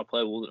you don't want to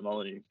play Wolves at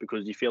Molineux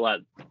because you feel like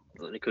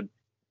they could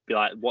be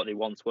like what they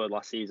once were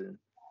last season,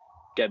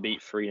 get beat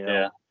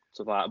 3-0.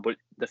 Stuff like that. But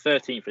the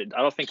 13th, I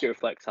don't think it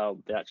reflects how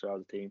they actually are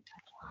as a team.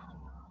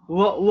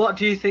 What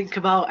do you think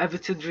about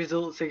Everton's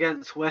results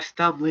against West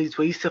Ham, Leeds?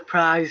 Were you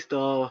surprised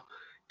or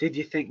did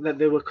you think that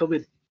they were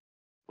coming?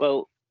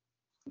 Well,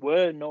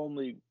 we're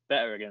normally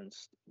better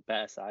against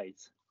better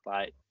sides.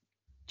 Like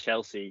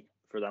Chelsea,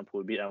 for example,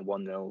 we beat them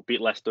 1-0,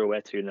 beat Leicester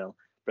away 2-0.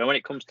 But when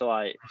it comes to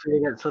like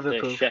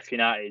the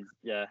Sheffield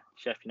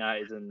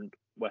United and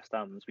West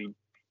Ham's,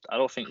 I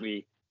don't think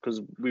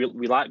because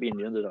we like being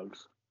the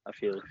underdogs. I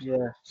feel.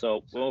 Yeah.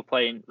 So when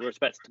we're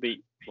expected to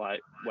beat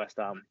like West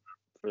Ham,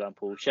 for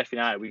example. Sheffield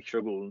United, we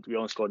struggled. We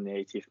only scored in the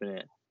 80th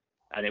minute,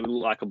 and it would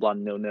look like a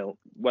bland 0-0.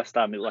 West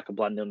Ham, it looked like a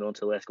bland 0-0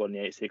 until they scored in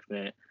the 86th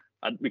minute.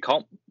 And we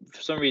can't,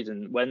 for some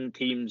reason, when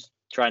teams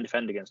try and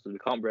defend against us, we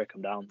can't break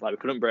them down. Like we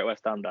couldn't break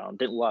West Ham down.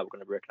 Didn't look like we were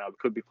going to break them down.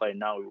 We could be playing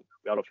now. I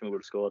don't think we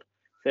would have scored.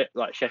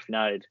 Like Sheffield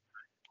United,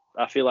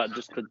 I feel like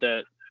just because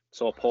they're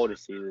so poor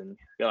this season,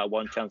 we had like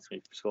one chance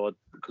we scored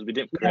because we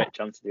didn't create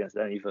chances against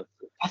them either.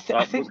 I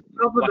think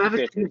the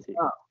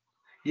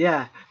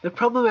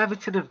problem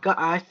Everton have got,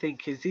 I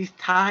think, is these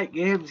tight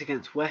games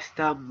against West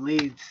Ham,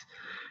 Leeds,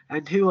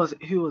 and who was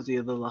the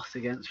other loss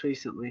against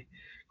recently?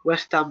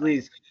 West Ham,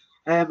 Leeds.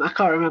 I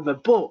can't remember,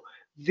 but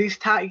these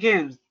tight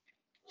games,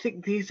 I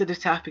think these are the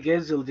type of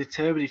games that will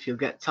determine if you'll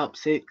get top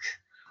 6.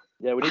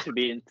 Yeah, we need to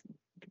be in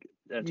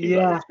teams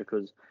like this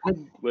because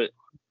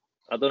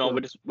I don't know.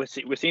 We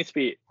seem to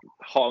be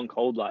hot and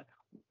cold. Like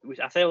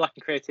I say, we're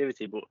lacking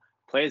creativity, but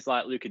players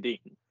like Luka Dean,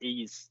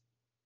 he's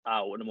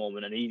out at the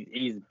moment, and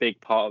he's a big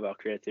part of our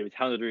creativity.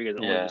 James Rodriguez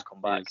only just come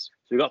back, so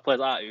we've got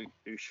players like that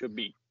who should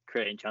be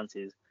creating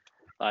chances.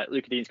 Like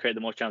Luka Dean's created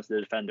the most chances as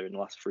a defender in the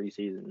last 3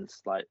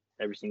 seasons. Like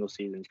every single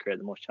season, he's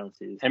created the most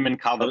chances. Him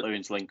and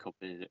Calvert-Lewin's link up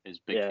is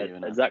big. Yeah, for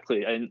you,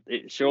 exactly, and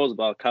it shows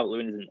about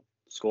Calvert-Lewin isn't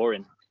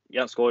scoring. He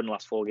hasn't scored in the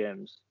last 4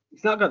 games.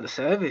 He's not got the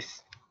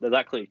service.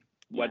 Exactly.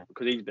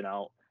 Because he's been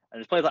out. And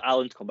there's players like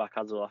Allen to come back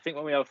as well. I think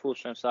when we have a full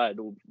strength side,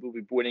 we'll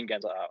be winning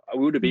games like that.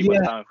 We would have beat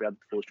West Ham if we had the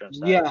full strength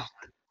side. Yeah.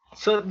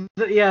 So,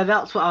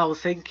 that's what I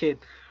was thinking.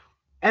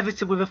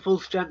 Everton with a full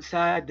strength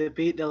side, they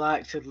beat the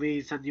likes of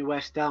Leeds and your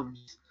West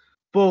Hams.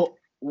 But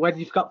when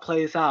you've got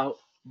players out,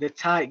 the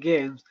tight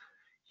games,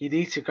 you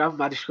need to grab them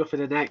by the scruff of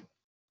the neck.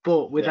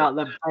 But without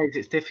them players,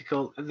 it's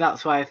difficult. And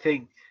that's why I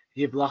think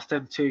you've lost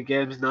them 2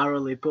 games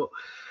narrowly. But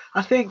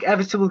I think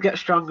Everton will get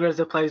stronger as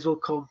the players will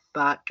come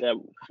back. Yeah,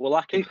 we're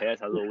lacking pace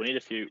as well. We need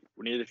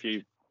a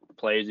few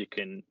players who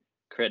can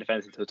create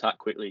defense to attack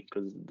quickly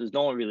because there's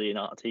no one really in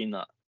our team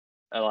that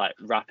are like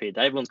rapid.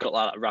 Everyone's got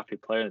like a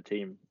rapid player in the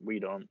team. We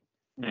don't.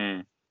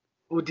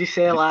 Would you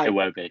say like it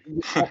won't be?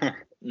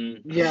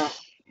 Yeah,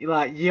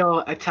 like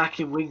your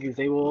attacking wingers,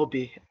 they will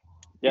be.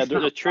 Yeah,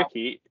 they're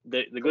tricky.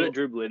 They're good at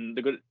dribbling.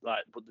 They're good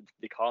at, but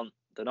they can't.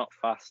 They're not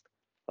fast.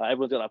 Like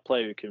everyone's got that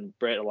player who can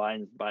break the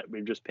lines, but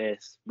with just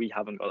pace. We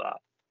haven't got that,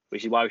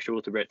 which is why we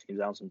struggle to break teams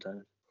down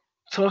sometimes.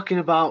 Talking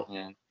about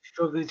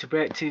struggling to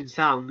break teams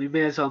down, we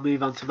may as well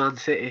move on to Man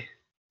City.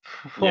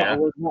 What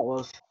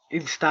was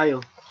in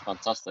style.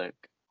 Fantastic.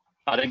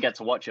 I didn't get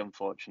to watch it,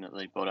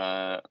 unfortunately, but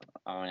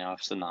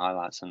I've seen the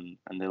highlights and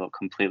they look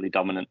completely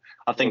dominant.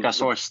 I think I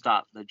saw a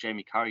stat that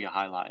Jamie Carragher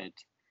highlighted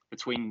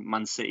between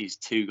Man City's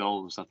 2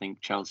 goals, I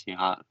think Chelsea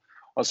had.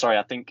 Oh, sorry,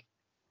 I think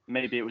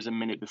maybe it was a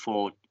minute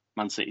before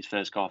Man City's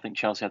first goal. I think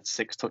Chelsea had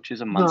 6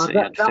 touches and Man City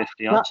had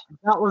 50 odd.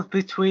 That was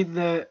between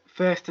the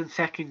first and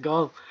second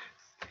goal.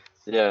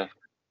 Yeah.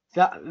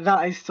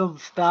 That is some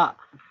stat.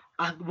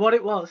 And what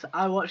it was,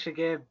 I watched the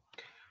game.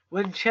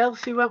 When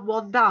Chelsea went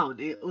 1 down,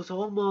 it was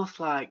almost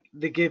like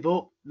they gave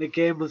up. The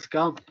game was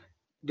gone.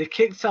 They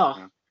kicked off,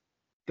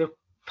 they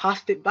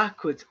passed it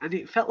backwards, and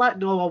it felt like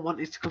no one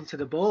wanted to come to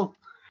the ball.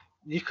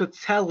 You could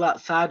tell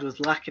that side was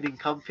lacking in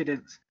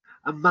confidence.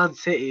 And Man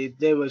City,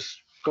 they was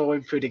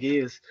going through the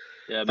gears.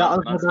 Yeah, Man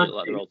City look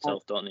like their old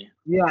self, don't they?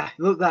 Yeah,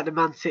 look like the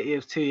Man City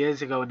of 2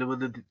 years ago when they won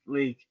the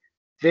league.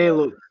 They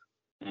look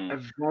a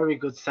very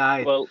good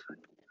side. Well,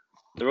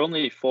 they're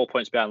only 4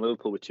 points behind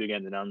Liverpool with 2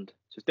 games in hand.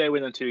 So if they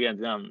win them 2 games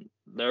in hand,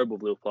 they're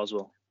above Liverpool as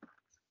well.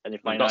 And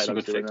if they've got some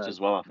good fixtures as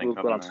well, I think.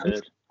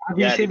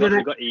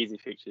 They've got easy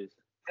fixtures.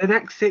 The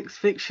next 6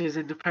 fixtures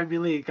in the Premier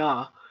League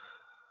are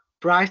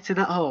Brighton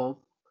at home,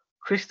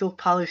 Crystal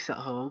Palace at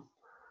home,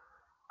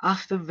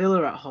 Aston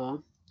Villa at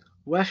home,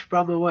 West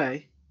Brom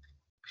away,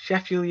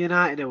 Sheffield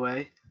United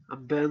away,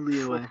 and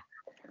Burnley away.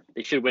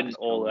 They should win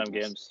all them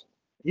games.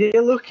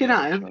 You're looking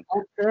at them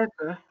on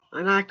paper,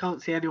 and I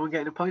can't see anyone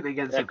getting a point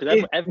against them.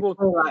 Because everyone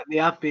like they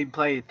have been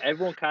playing.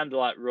 Everyone kind of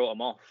like wrote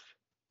them off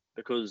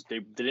because they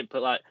didn't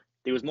put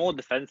they was more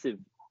defensive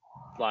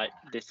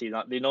this season.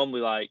 Like, they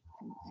normally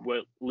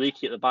were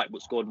leaky at the back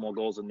but scored more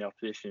goals than the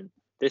opposition.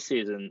 This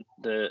season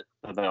they're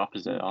the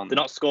opposite. They're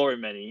not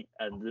scoring many,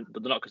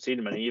 but they're not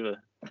conceding many either.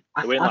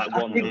 They win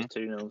 1-0,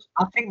 2-0.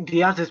 I think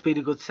Diaz has been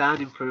a good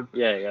signing for him.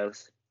 Yeah, he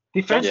has.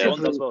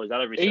 Defensively,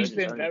 he's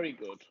been very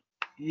good.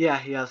 Yeah,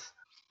 he has.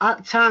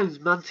 At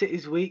times, Man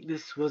City's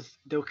weakness was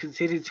they were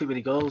conceding too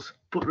many goals.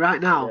 But right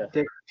now,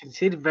 they're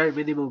conceding very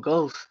minimal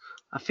goals.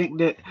 I think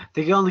that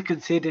they only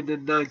conceded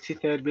in the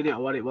 93rd minute or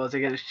what it was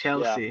against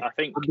Chelsea. Yeah, I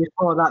think. And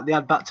before that, they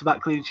had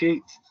back-to-back clean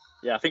sheets.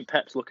 Yeah, I think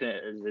Pep's looking at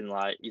it as in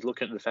he's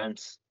looking at the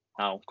defence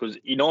now because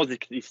he knows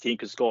his team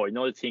can score. He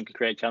knows the team can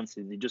create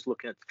chances. He's just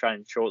looking at to try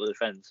and short the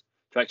defence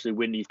to actually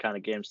win these kind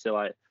of games to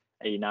a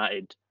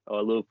United or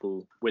a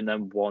Liverpool, win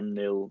them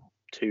 1-0,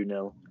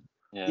 2-0.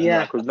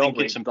 Yeah, because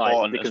normally it's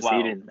important they're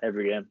conceding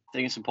every game. I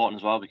think it's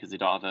important as well because they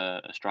don't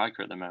have a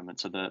striker at the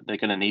moment, so they're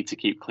going to need to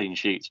keep clean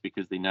sheets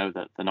because they know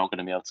that they're not going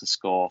to be able to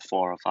score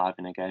 4 or 5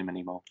 in a game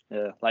anymore.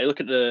 Yeah,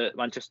 look at the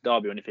Manchester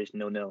derby when it finished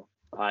 0-0.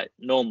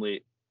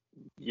 Normally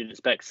you'd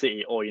expect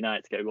City or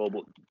United to get a goal,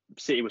 but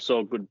City was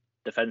so good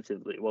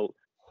defensively. Well,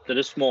 they're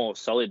just more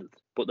solid,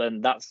 but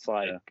then that's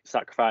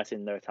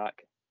sacrificing their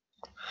attack.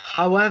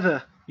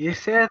 However, you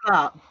say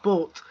that,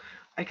 but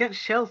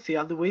against Chelsea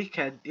on the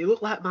weekend, it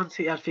looked like Man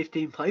City had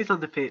 15 players on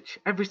the pitch.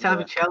 Every time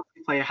a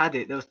Chelsea player had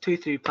it, there was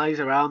 2-3 players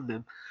around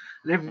them.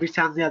 And every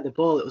time they had the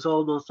ball, it was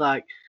almost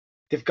like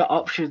they've got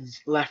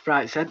options left,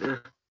 right,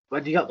 centre.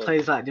 When you got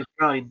players like De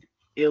Bruyne,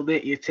 he'll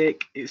make you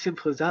tick. It's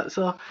simple as that.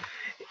 So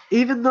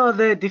even though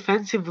they're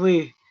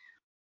defensively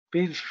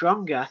being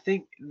stronger, I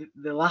think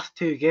the last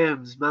 2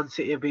 games, Man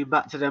City have been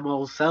back to them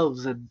old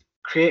selves and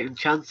creating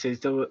chances.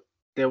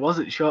 They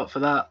wasn't short for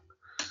that.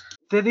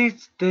 They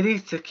need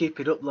to keep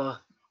it up though.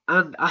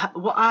 And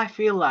what I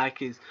feel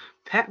like is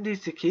Pep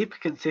needs to keep a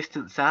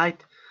consistent side.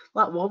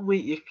 Like 1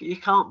 week you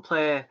can't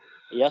play.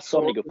 He has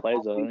so many good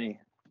players, though, doesn't he?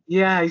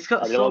 Yeah, he's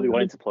got. They'll all be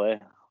wanting to play.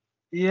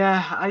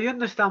 Yeah, I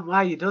understand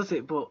why he does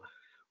it, but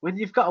when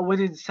you've got a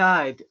winning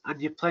side and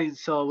you're playing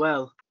so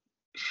well,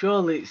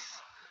 surely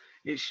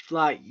it's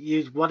like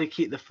you want to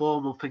keep the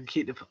form up and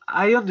keep the.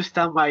 I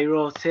understand why he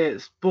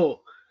rotates, but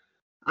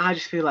I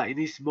just feel like he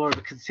needs more of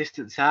a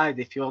consistent side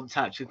if you want to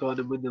actually go on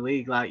and win the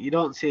league. Like, you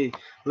don't see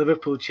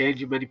Liverpool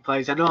changing many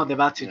players. I know they've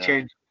had to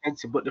change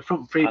defensive, but the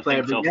front 3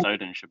 players. I think Phil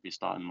Foden should be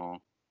starting more.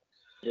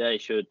 Yeah, he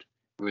should.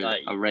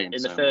 Really,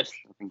 in the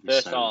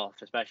first half,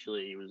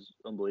 especially, he was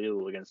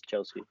unbelievable against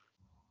Chelsea.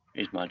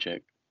 He's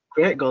magic.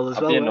 Great goal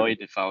as well. I'd be annoyed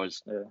if I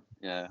was.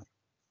 Yeah.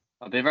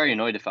 I'd be very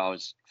annoyed if I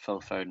was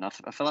Phil Foden.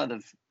 I feel like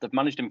they've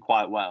managed him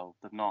quite well.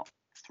 They've not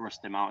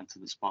thrust him out into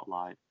the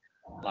spotlight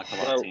like a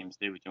lot of teams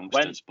do with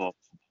youngsters, but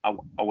I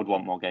would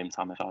want more game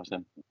time if I was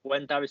him.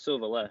 When David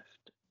Silva left,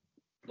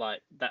 Phil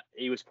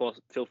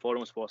Foden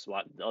was supposed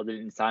to they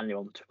didn't sign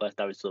anyone to replace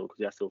David Silva because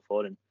he had Phil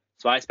Foden.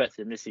 So I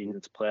expected him this season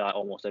to play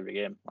almost every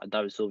game, like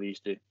David Silva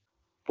used to.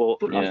 But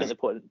I think they're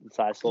putting the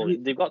side slowly.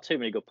 They've got too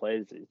many good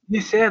players.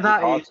 You say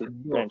that, it's hard to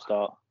game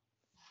start.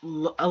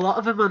 A lot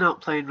of them are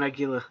not playing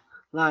regular.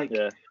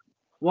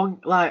 When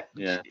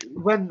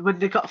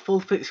they got a full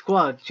fit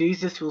squad,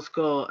 Jesus will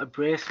score a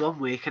brace 1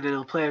 week and then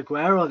he'll play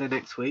Aguero the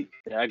next week.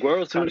 Yeah,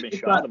 Aguero's kind of been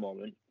shot at the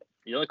moment.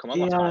 He's only come on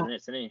last 5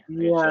 minutes, isn't he?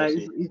 Yeah,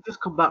 he's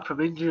just come back from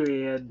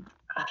injury and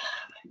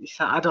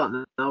I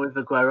don't know with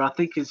Aguero. I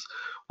think he's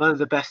one of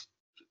the best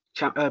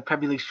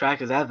Premier League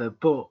strikers ever,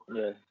 but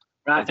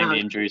I think the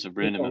injuries have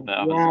ruined him a bit.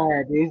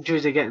 Yeah, the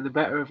injuries are getting the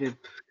better of him.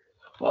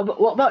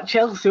 What about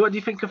Chelsea? What do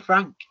you think of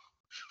Frank?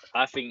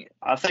 I think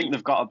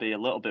they've got to be a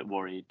little bit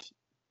worried.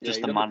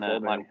 Just the manner,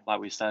 like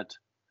we said,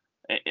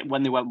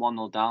 when they went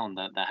 1-0 down,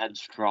 their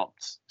heads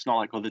dropped. It's not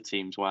like other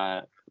teams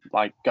where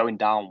like going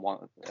down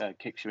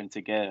kicks you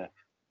into gear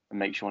and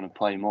makes you want to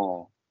play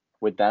more.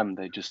 With them,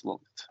 they just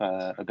looked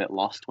a bit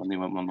lost when they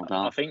went 1-0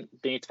 down. I think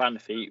they need to find the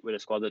feet with the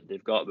squad that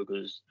they've got,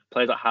 because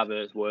players like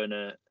Havertz,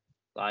 Werner,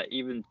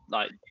 even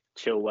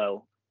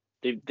Chilwell,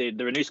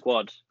 they're a new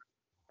squad,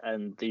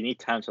 and they need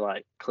time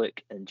to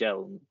click and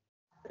gel.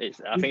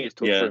 I think it's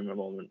tough for him at the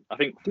moment. I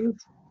think. Do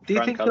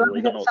you think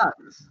he'll get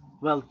sacked?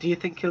 Well, do you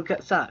think he'll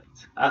get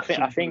sacked? I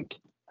think.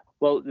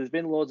 Well, there's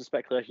been loads of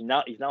speculation.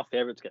 Now he's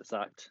favourite to get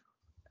sacked,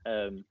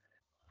 and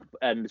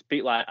it's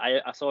big.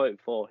 I saw it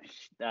before.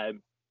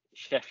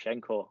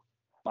 Shevchenko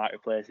might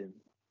replace him,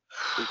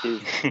 which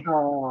is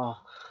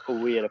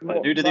weird.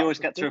 Who do they always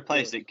get to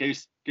replace it?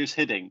 Goose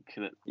Hiddink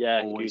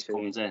that always Goose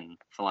comes in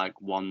for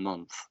 1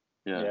 month.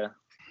 Yeah.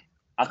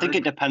 I think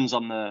it depends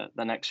on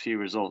the next few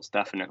results,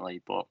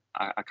 definitely, but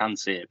I can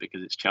see it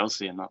because it's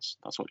Chelsea, and that's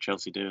what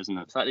Chelsea do, isn't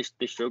it? It's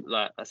they struggle.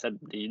 Like I said,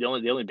 they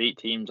only beat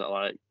teams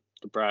that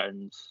the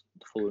Brightons,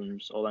 the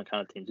Fulhams, all that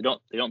kind of teams.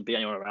 They don't beat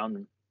anyone around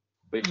them,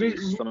 which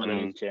is something that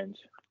needs to change.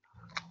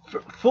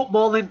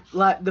 Footballing,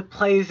 the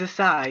players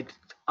aside,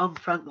 on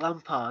Frank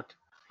Lampard,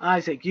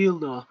 Isaac, you'll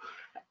know,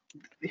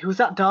 he was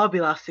at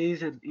Derby last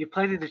season. You're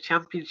playing in the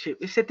Championship.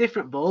 It's a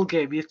different ball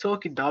game. You're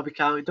talking Derby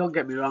County. Don't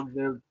get me wrong,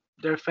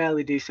 they're a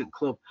fairly decent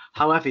club.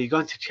 However, you're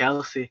going to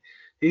Chelsea.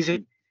 These are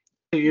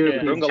the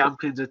European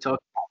champions are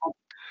talking about.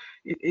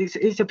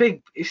 It's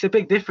a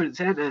big difference,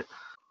 isn't it?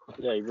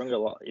 Yeah, you rung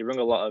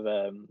a lot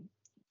of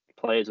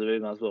players with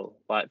him as well.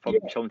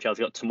 From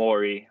Chelsea, you got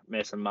Tomori,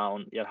 Mason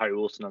Mount, you had Harry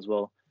Wilson as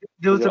well.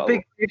 There was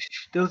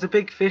a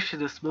big fish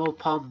in a small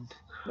pond.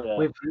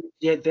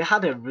 Yeah. They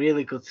had a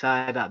really good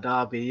side at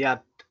Derby. You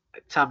had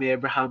Tammy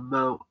Abraham,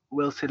 Mount,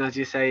 Wilson, as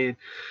you're saying.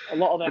 A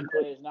lot of them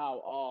players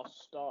now are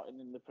starting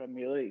in the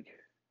Premier League.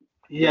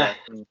 Yeah.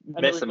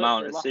 Mason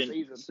Mount, as soon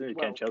as he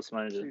became Chelsea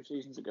manager. 2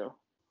 seasons ago.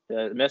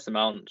 Yeah, Mason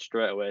Mount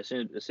straight away. As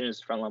soon as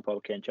Frank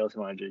Lampard became Chelsea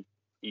manager,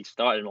 he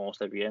started in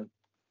almost every game.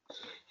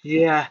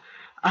 Yeah.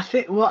 I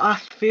think what I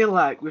feel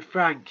like with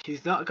Frank,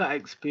 he's not got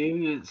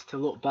experience to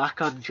look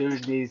back on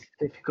during these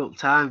difficult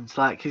times.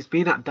 He's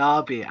been at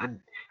Derby and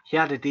he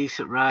had a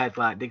decent ride.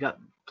 They got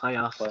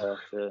playoffs. Yeah.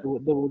 They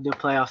won the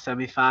playoff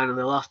semi-final.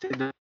 They lost in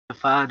the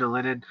final,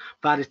 and then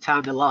by the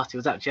time they lost, he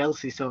was at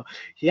Chelsea. So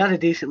he had a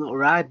decent little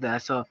ride there.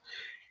 So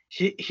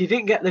he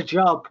didn't get the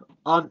job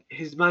on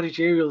his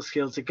managerial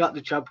skills. He got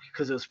the job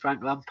because it was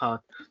Frank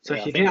Lampard. So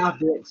he didn't have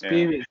the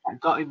experience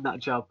that got him that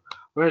job.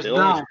 Whereas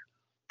now,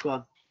 go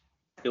on.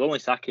 They'll only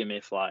sack him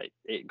if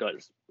it got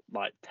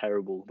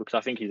terrible, because I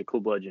think he's a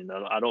club legend.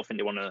 I don't think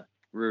they want to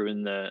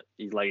ruin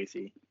his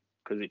legacy,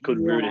 because it could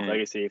ruin his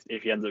legacy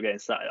if he ends up getting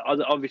sacked.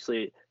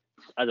 Obviously,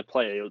 as a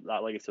player,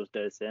 that legacy will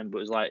stay the same,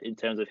 but it's in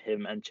terms of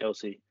him and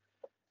Chelsea,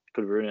 it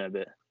could ruin it a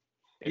bit.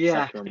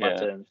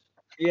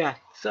 Yeah.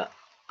 So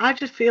I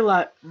just feel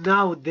like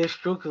now they're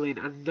struggling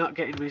and not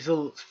getting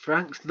results.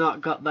 Frank's not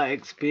got that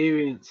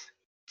experience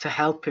to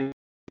help him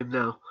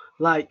now.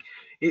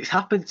 It's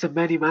happened to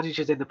many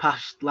managers in the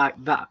past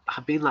that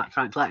have been like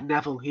Frank, like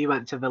Neville. He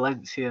went to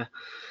Valencia.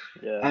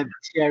 Yeah.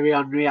 Thierry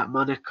Henry at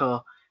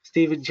Monaco.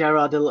 Steven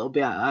Gerrard a little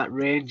bit at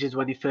Rangers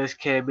when he first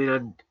came in,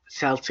 and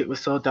Celtic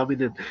was so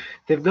dominant.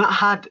 They've not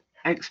had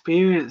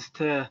experience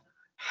to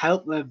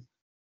help them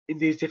in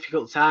these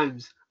difficult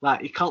times.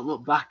 You can't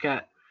look back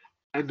at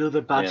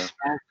another bad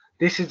spell.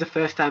 This is the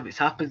first time it's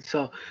happened,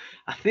 so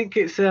I think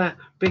it's a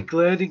big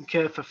learning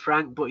curve for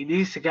Frank, but he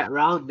needs to get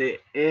around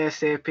it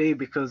ASAP,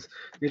 because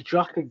they're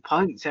dropping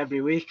points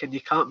every week and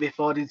you can't be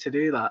affording to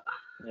do that.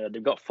 Yeah,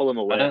 they've got Fulham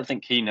away. I don't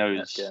think he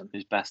knows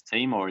his best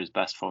team or his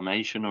best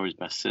formation or his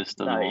best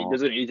system. No, he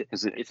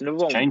doesn't. It's another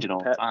one. Changing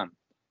all the time.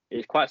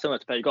 It's quite similar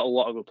to Pep. He's got a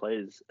lot of good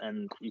players,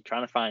 and he's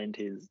trying to find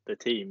the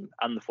team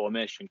and the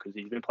formation, because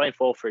he's been playing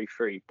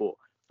 4-3-3, but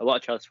a lot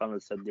of Chelsea fans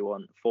have said they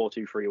want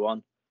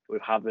 4-2-3-1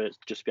 with Havertz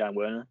just behind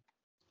Werner.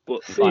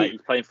 But he's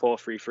playing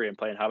 4-3-3 and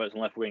playing Havertz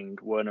on left wing,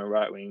 Werner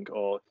right wing,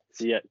 or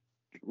Ziyech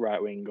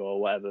right wing, or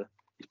whatever.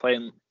 He's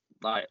playing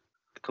a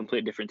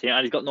completely different team,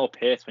 and he's got no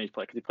pace when he's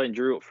playing, because he's playing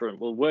Giroud up front.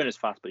 Well, Werner's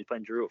fast, but he's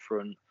playing Giroud up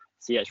front,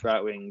 Ziyech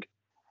right wing,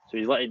 so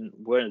he's letting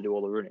Werner do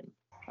all the running.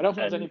 I don't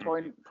think there's any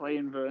point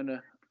playing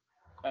Werner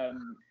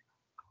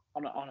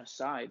on a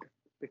side,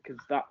 because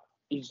that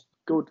he's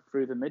good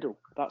through the middle.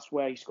 That's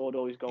where he scored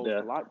all his goals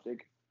for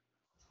Leipzig.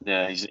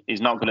 Yeah,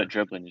 he's not good at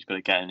dribbling. He's good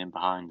at getting in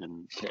behind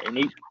and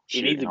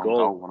he needs a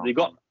goal. They've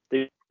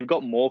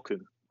got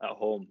Morecambe at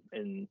home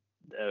in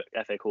the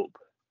FA Cup,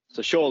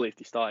 so surely if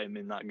they start him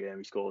in that game,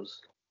 he scores.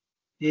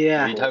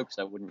 Yeah, you'd hope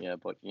so, wouldn't you?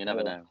 But you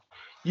never know.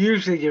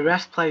 Usually you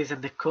rest players in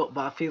the cup,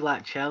 but I feel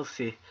like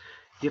Chelsea,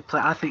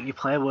 I think you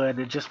play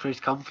Werner just for his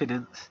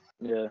confidence.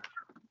 Yeah,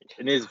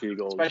 it needs a few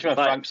goals, especially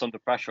when Frank's under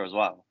pressure as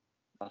well.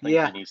 I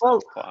think he needs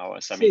to put out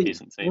a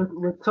semi-decent team.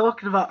 We're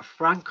talking about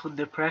Frank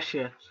under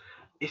pressure.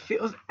 If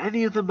it was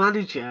any other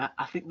manager,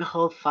 I think the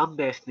whole fan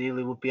base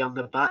nearly would be on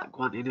the back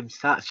wanting him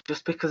sacked,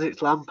 just because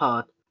it's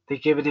Lampard. They're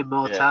giving him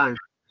more time.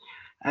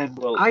 And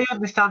I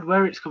understand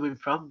where it's coming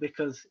from,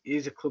 because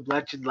he's a club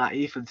legend, like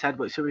Ethan said,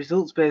 but it's a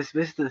results-based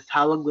business.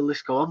 How long will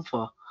this go on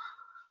for?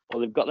 Well,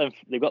 they've got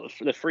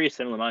the three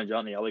similar managers,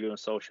 aren't they? Ole Gunnar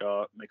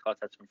Solskjaer, Mikel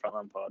Arteta, and Frank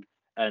Lampard,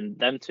 and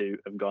them two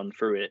have gone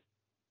through it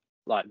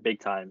like big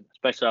time.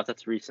 Especially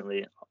Arteta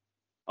recently,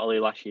 Ole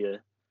last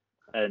year,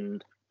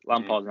 and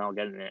Lampard's now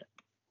getting it.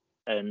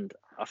 And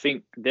I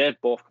think they've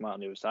both come out on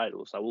the other side.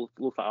 So we'll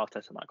look at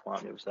Arteta might come out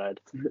on the other side.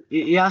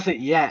 He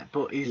hasn't yet,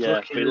 but he's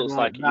looking. But he looks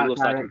like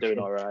he's doing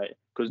all right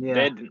because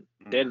they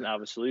didn't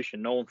have a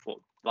solution. No one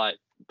thought like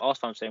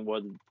Arsenal fans saying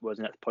where's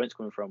the next points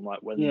coming from? Like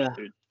who are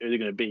they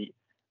going to beat?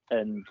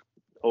 And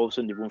all of a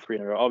sudden they've won 3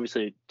 in a row.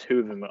 Obviously 2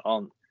 of them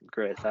aren't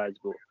great sides,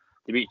 but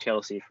they beat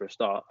Chelsea for a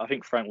start. I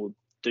think Frank will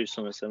do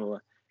something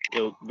similar.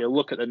 They'll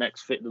look at the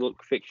next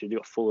fixture. They've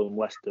got Fulham,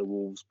 Leicester,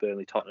 Wolves,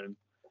 Burnley, Tottenham.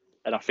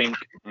 And I think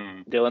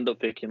they'll end up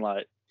picking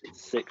like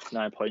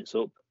 6-9 points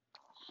up,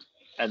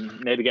 and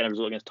maybe getting a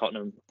result against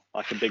Tottenham,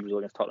 like a big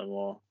result against Tottenham,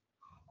 or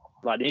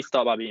like they need to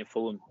start by beating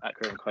Fulham at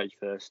Craven Cottage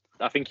first.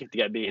 I think if they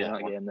get beaten in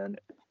that game, then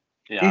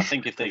I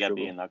think if they get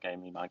beaten in that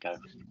game, he might go.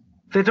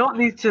 They don't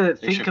need to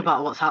think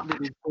about what's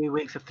happening in 3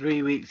 weeks or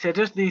 3 weeks. They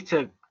just need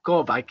to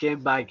go by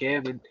game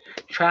and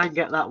try and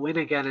get that win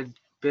again and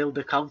build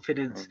the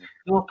confidence.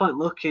 No point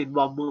looking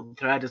 1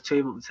 month ahead or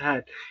 2 months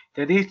ahead.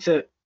 They need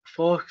to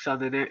focus on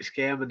the next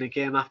game and the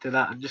game after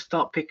that and just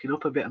start picking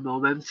up a bit of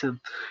momentum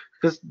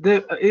because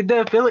their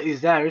ability is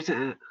there,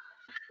 isn't it?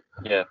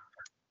 Yeah.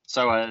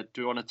 So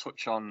do we want to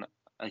touch on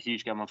a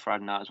huge game on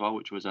Friday night as well,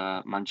 which was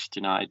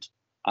Manchester United,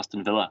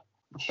 Aston Villa,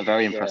 a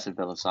very impressive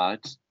Villa side.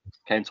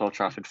 Came to Old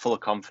Trafford full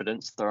of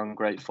confidence. They're on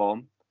great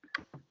form.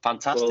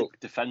 Fantastic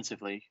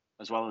defensively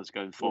as well as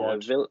going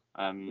forward. Villa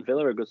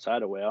are a good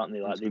side away, aren't they?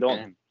 Like they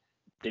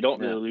don't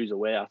really lose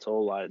away at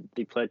all. Like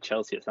they played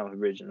Chelsea at Stamford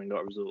Bridge and then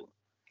got a result.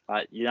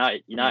 Like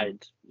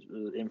United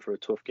was in for a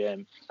tough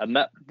game, and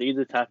these are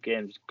the type of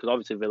games because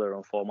obviously Villa are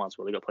on 4 months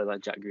where they got to play like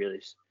Jack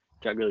Grealish.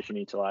 Jack Grealish, you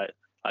need to like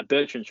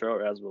Bertrand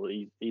Traore as well.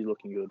 He's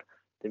looking good.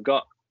 They've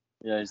got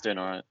he's doing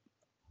all right.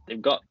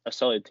 They've got a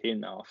solid team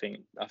now.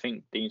 I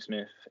think Dean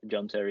Smith,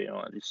 John Terry,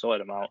 they've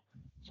sorted them out.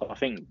 So I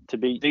think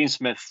Dean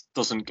Smith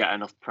doesn't get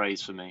enough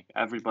praise for me.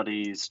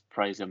 Everybody's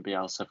praising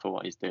Bielsa for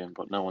what he's doing,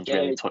 but no one's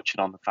really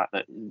touching on the fact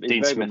that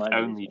Dean Smith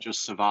only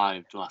just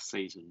survived last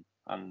season,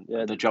 and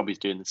the job he's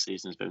doing this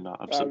season has been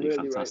absolutely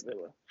fantastic.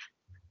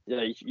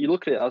 You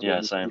look at it as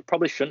well. Same. You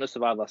probably shouldn't have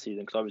survived last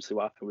season because obviously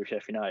what happened with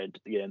Sheffield United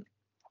the game,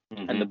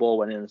 and the ball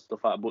went in and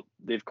stuff like that. But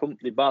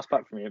they bounced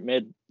back from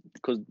it.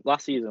 Because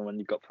last season when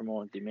they got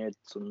promoted, they made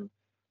some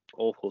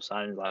awful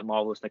signings like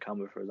Marvelous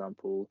Nakamba, for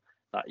example.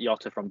 That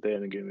Yotta from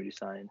Birmingham who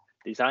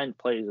they signed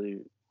players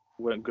who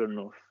weren't good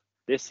enough.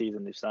 This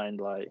season they've signed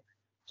like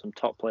some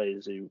top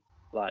players who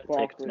like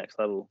take it to the next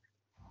level.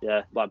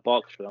 Yeah, like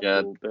Barkley for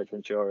example,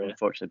 Bertrand Traore.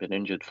 Unfortunately been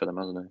injured for them,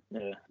 hasn't he?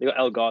 Yeah. They got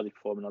El Ghazi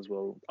performing as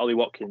well. Ollie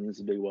Watkins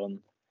is a big one.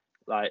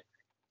 Like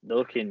they're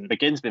looking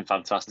McGinn's been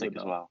fantastic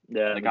as well.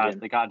 Yeah.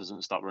 The guy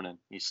doesn't stop running.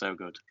 He's so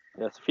good.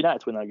 Yeah, so if United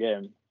to win that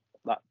game,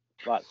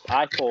 like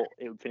I thought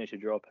it would finish a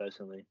draw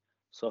personally.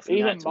 So for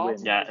United to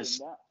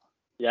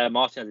win,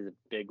 Martinez is a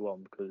big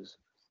one because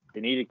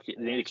they need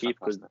to keep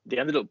because they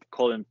ended up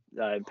calling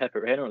Pepe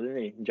Reina, didn't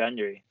they, in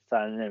January,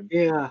 signing him.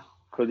 Yeah.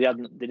 Because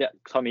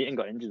Tom Heaton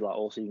got injured like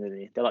all season,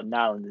 didn't he? They let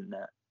Nyland in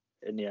there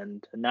in the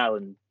end, and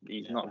Nyland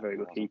he's not a very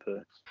good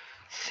keeper.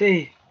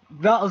 See,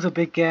 that was a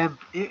big game.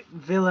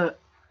 Villa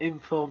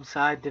informed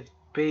side, they've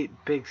beat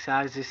big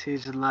sides this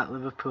season like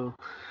Liverpool.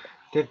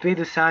 They've been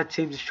a side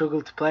teams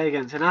struggled to play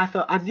against, and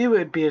I knew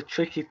it'd be a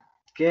tricky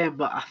game,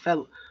 but I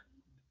felt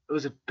it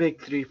was a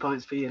big 3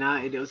 points for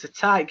United. It was a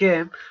tight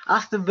game.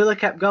 Aston Villa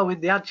kept going.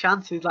 They had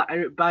chances like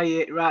Eric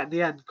Bailly right at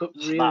the end.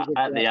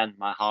 At the end,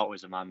 my heart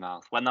was in my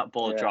mouth when that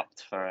ball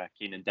dropped for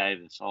Keenan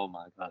Davis. Oh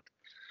my god!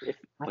 If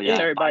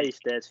Eric Bailly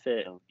stays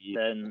fit,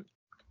 then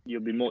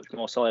you'll be much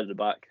more solid at the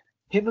back.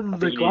 Him and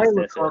Maguire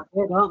look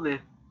good, aren't they?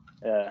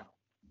 Yeah.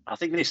 I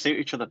think they suit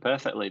each other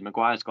perfectly.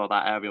 Maguire's got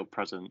that aerial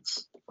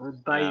presence.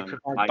 Bailly's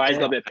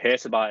got a bit of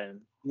pace about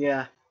him.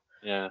 Yeah.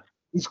 Yeah.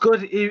 He's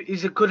good.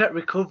 He's good at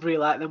recovery,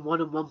 like them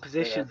one-on-one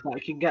positions that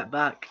he can get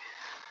back.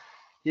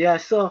 Yeah.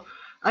 So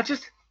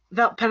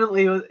that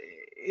penalty.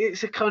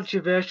 It's a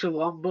controversial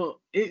one, but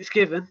it's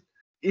given.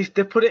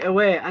 They put it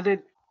away, and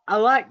then I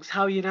liked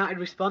how United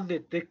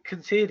responded. They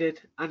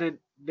conceded, and then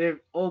they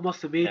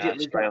almost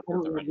immediately got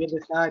penalty on the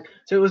other side.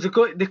 So it was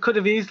They could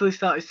have easily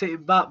started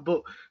sitting back,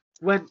 but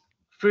went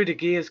through the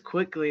gears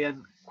quickly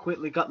and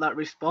quickly got that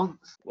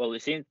response. Well,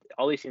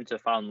 Ollie seemed to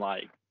have found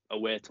like a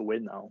way to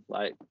win now.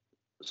 Like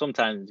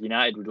sometimes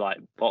United would like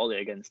bottle it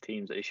against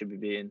teams that they should be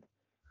beating,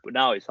 but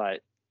now it's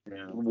like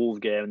the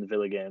Wolves game and the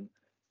Villa game.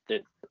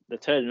 They're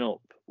turning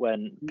up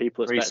when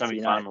people expect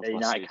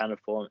United kind of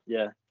form.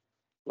 Yeah,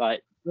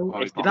 like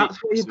that's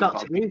what you've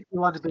got to do if you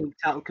want to be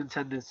title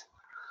contenders.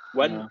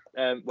 When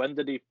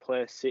did he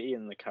play City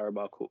in the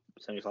Carabao Cup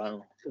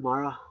semi-final?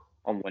 Tomorrow.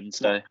 On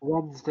Wednesday.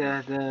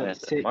 Wednesday, the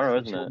 6th tomorrow,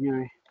 of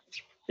January.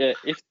 Yeah,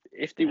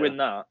 if they win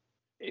that,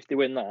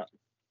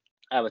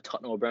 I have a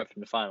Tottenham or Brentford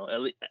in the final,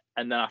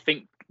 and then I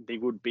think they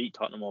would beat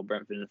Tottenham or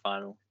Brentford in the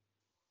final.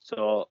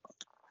 So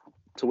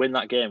to win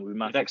that game, we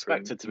might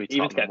expect it to be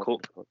even to get a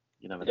cup.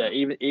 You never know.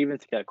 Even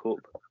to get a cup.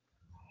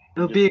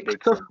 It'll be a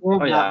tough game.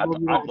 Oh yeah, that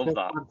I'd love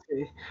that.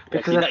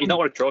 Because he's not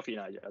won a trophy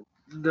now yet.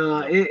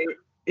 No,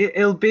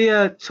 it'll be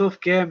a tough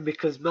game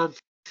because Man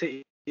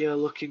City are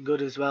looking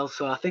good as well.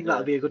 So I think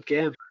that'll be a good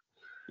game.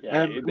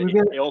 Yeah,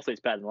 it also is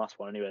better than the last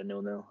one anyway,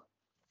 0-0.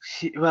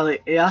 Well,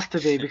 it has to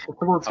be because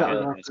someone's got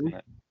to go.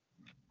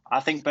 I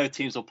think both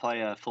teams will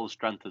play full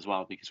strength as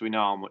well because we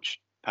know how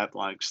much Pep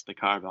likes the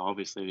Carabao.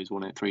 Obviously, he's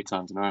won it 3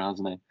 times in a row,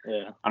 hasn't he?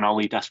 Yeah. And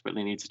Oli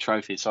desperately needs a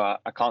trophy, so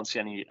I can't see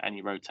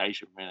any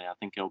rotation really. I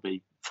think it'll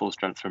be full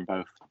strength from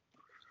both.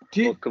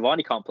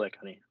 Cavani can't play,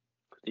 can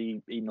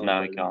he?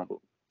 No, he can't.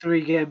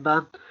 3-game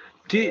ban.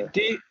 Do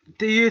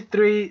you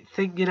 3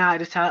 think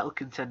United are title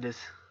contenders?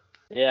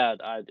 Yeah,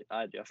 I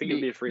think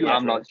it'll be a free.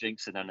 I'm not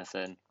jinxing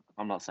anything.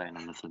 I'm not saying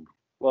anything.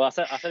 Well, I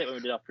said it when we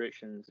did our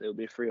predictions. It'll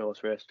be a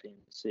 3-horse race between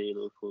City,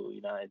 Liverpool,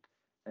 United,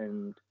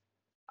 and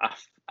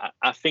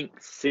I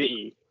think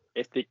City,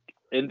 if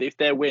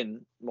they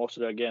win most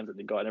of their games that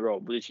they got in a row,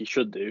 which he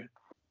should do,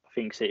 I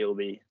think City will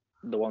be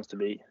the ones to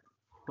beat.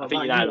 I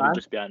think United will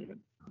just behind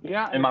them.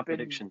 Yeah, in my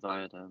predictions,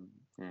 I had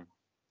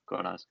go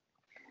on, Az.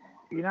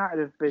 United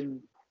have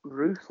been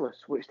ruthless,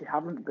 which they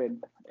haven't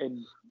been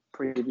in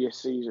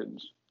previous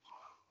seasons.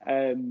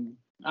 I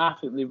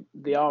think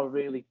they are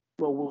really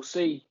well. We'll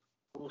see.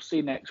 We'll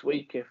see next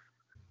week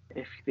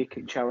if they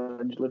can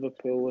challenge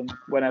Liverpool, and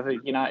whenever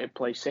United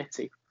play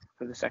City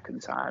for the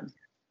second time,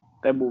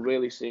 then we'll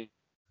really see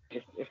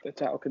if they're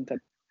title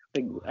contenders.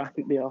 I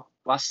think they are.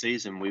 Last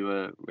season we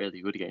were really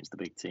good against the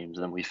big teams,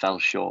 and then we fell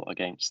short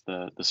against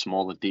the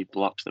smaller deep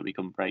blocks that we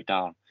couldn't break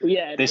down.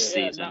 Yeah, this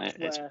season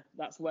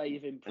that's where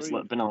you've improved.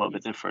 It's been a little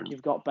bit different.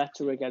 You've got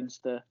better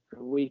against the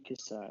weaker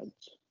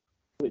sides,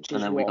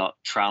 we got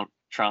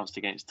trounced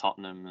against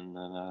Tottenham, and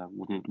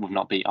then we've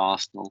not beat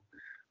Arsenal.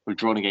 We've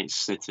drawn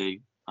against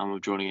City and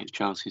we've drawn against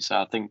Chelsea. So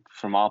I think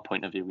from our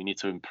point of view, we need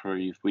to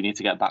improve. We need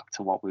to get back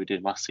to what we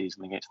did last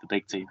season against the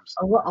big teams.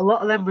 A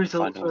lot of them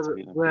results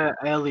were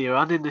earlier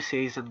on in the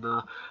season,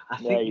 though. I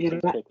think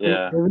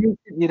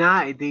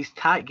United, these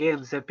tight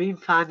games, they've been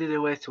finding a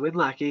way to win,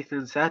 like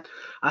Ethan said.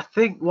 I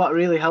think what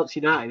really helps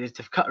United is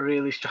they've got a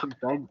really strong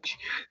bench.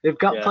 They've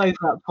got players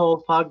like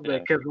Paul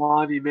Pogba,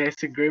 Cavani,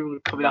 Mason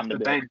Greenwood coming off the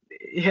bench.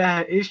 Yeah,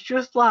 it's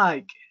just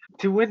like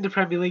to win the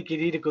Premier League, you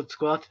need a good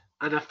squad.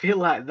 And I feel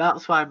like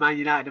that's why Man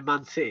United and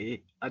Man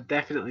City are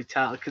definitely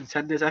title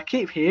contenders. I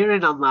keep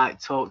hearing on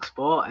like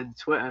TalkSport and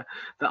Twitter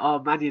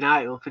that Man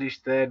United will finish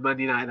third, Man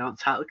United aren't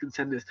title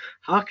contenders.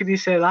 How can you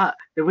say that?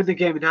 They win the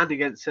game in hand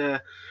against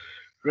a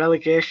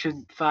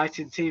relegation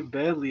fighting team,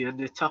 Burnley, and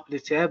they're top of the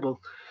table.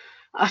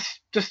 I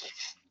just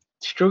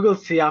struggle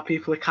to see how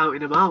people are counting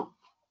them out.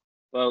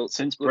 Well,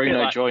 since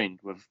Bruno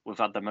joined, we've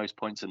had the most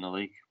points in the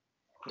league.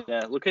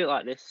 Yeah, look at it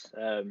like this.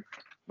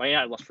 Man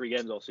United lost 3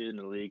 games all season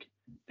in the league.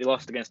 They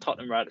lost against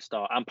Tottenham right at the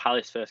start and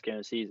Palace first game of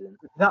the season.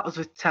 That was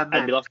with 10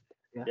 men. And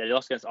they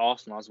lost against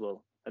Arsenal as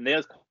well. And they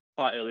was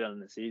quite early on in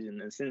the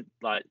season. And since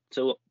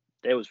till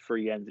there was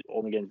 3 games,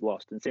 only games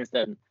lost. And since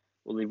then,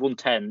 they've won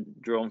 10,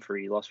 drawn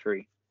 3, lost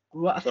 3.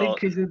 What I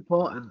think is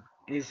important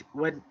is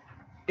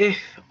if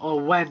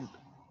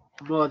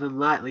more than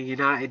likely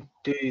United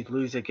do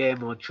lose a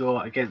game or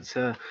draw against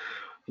a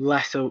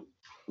lesser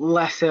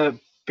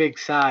big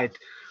side,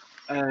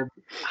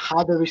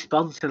 how they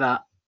respond to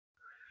that.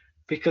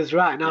 Because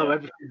right now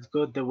everything's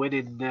good, they're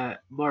winning,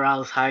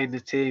 morale's high in the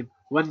team.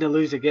 When they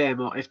lose a game,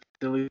 or if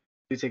they lose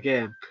a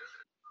game,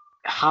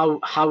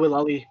 how will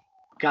Oli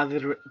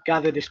gather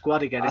the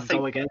squad again and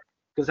go again?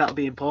 Because that'll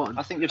be important.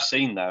 I think you've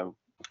seen though,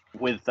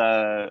 with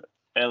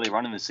earlier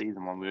on in the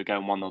season when we were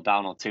going 1-0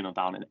 down or 2-0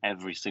 down in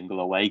every single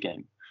away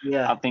game.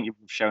 Yeah, I think you've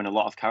shown a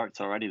lot of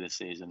character already this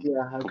season.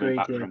 Yeah, I agree.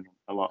 From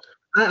a lot.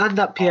 And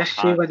that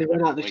PSG when they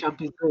went out the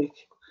Champions League.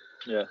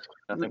 Yeah,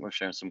 I think we've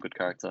shown some good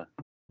character.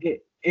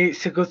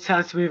 It's a good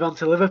time to move on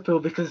to Liverpool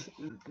because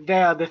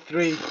they are the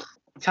 3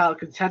 title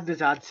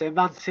contenders, I'd say.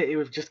 Man City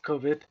we've just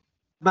covered.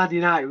 Man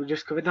United we've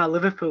just covered. Now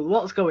Liverpool,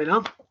 what's going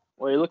on?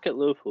 Well, you look at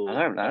Liverpool.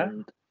 I don't know.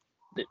 And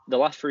the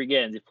last 3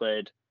 games they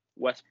played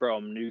West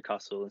Brom,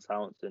 Newcastle and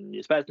Southampton. You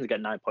expect them to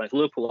get 9 points.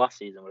 Liverpool last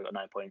season would have got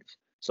 9 points.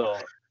 So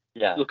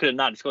look at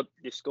that.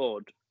 They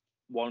scored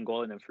 1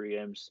 goal in them 3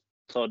 games.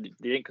 So they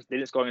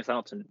didn't score against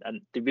Southampton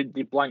and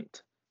they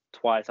blanked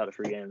twice out of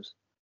 3 games.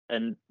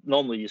 And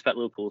normally you expect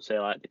Liverpool to say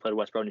they played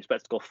West Brom, you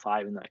expect to go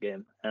 5 in that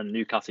game. And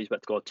Newcastle you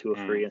expect to go 2 or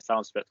 3 and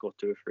Southampton expect to go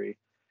 2 or 3.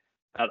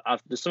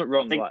 There's something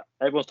wrong.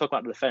 Everyone's talking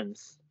about the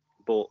defence,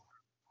 but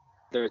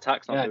their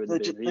attack's not doing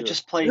the they're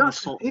just playing the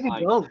sort of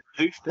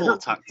hoofball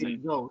tactic.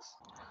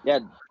 Yeah,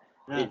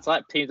 it's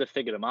like teams have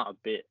figured them out a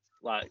bit.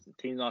 Like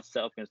teams know how to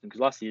set up against them because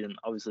last season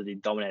obviously they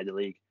dominated the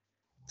league.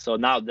 So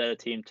now they're a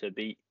team to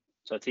beat.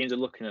 So teams are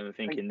looking at them and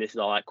thinking this is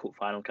our cup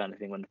final kind of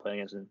thing when they're playing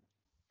against them.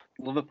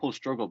 Liverpool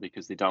struggle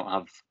because they don't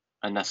have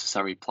a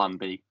necessary plan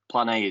B.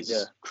 Plan A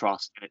is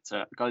cross, get it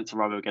to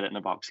Robbo, get it in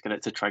the box, get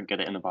it to Trent, get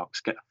it in the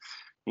box,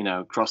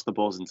 cross the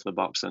balls into the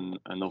box and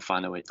they'll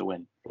find a way to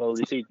win. Well,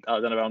 you see, I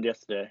was on around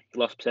yesterday. He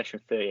lost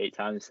possession 38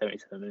 times in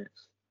 77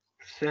 minutes.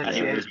 And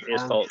it was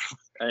his fault.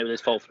 And it was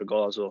his fault for the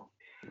goal as well.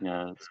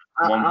 Yeah,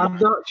 I'm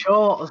not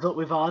sure what was up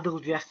with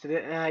Arnold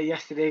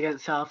yesterday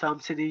against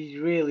Southampton. He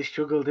really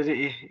struggled, didn't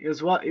he? It was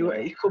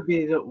he could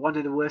be one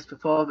of the worst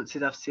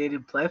performances I've seen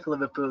him play for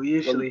Liverpool.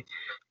 Usually,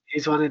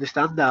 he's one of the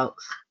standouts.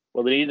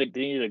 Well, they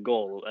need a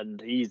goal,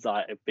 and he's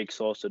like a big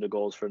source of the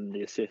goals from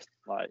the assist,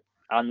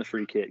 and the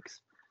free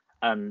kicks.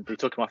 And they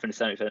took him off in the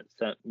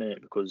 70th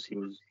minute because he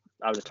was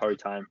out of Tory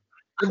time.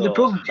 And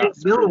so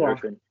that's Milner.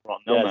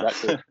 Yeah,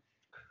 exactly.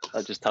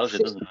 That just tells you,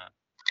 doesn't it?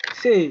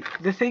 See,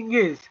 the thing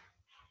is,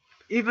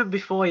 even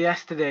before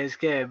yesterday's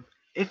game,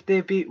 if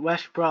they beat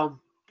West Brom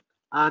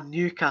and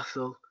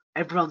Newcastle,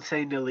 everyone's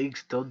saying the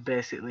league's done,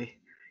 basically.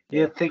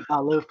 You'd think,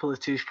 Liverpool are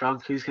too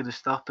strong, who's going to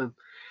stop them?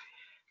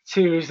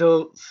 2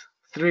 results,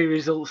 3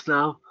 results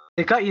now.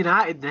 They've got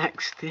United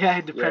next,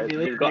 in the Premier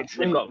League next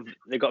week.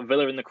 They've got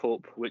Villa in the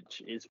Cup,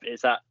 which is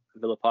at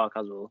Villa Park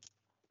as well.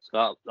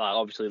 So that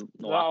obviously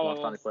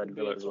last time they played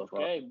Villa as well.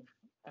 Game.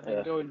 And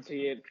then going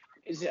to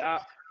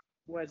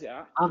where's it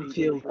at?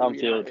 Anfield.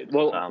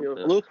 Well,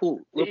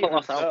 Liverpool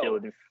lost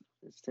Anfield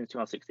since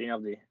 2016,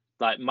 have they?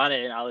 Like Mane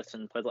and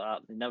Alisson played like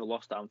that. They never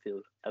lost at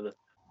Anfield ever.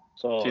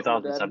 So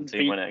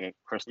 2017 when it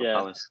Crystal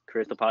Palace.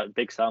 Crystal Palace,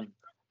 Big Sam.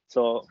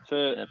 So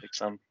Big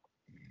Sam.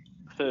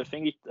 For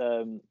thingy,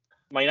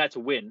 Man United to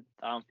win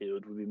at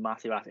Anfield would be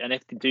massive. And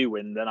if they do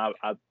win, then I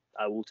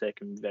will take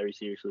them very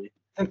seriously.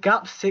 The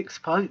gap's 6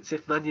 points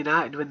if Man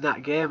United win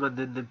that game, and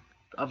then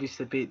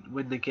obviously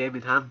win the game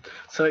in hand.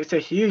 So it's a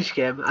huge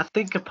game. I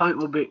think a point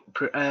will be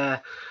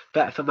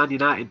better for Man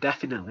United,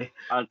 definitely.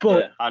 I'd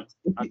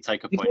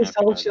take a point. If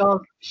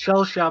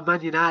Solskjaer,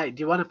 Man United,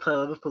 do you want to play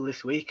Liverpool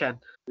this weekend?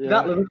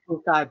 That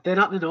Liverpool side, they're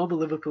not the normal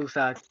Liverpool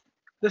side.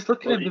 Just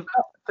look at them. They've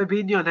got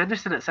Fabinho and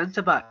Henderson at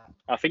centre back.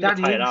 I think they're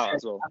tired out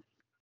as well.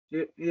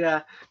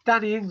 Yeah,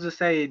 Danny Ings was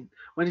saying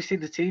when he seen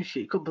the team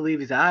sheet, he couldn't believe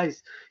his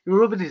eyes. He was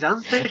rubbing his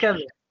hands together.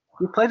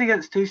 You're playing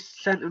against 2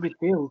 centre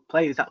midfield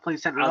players that play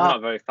centre half. They're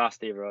not very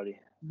fast either, already.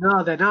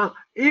 No, they're not.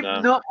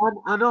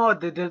 I know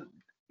they didn't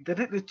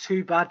do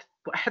too bad,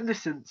 but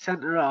Henderson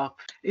centre half,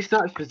 it's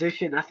not his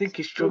position. I think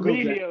he struggled.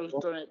 Fabinho's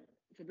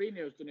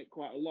done it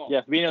quite a lot.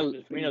 Yeah, Fabinho's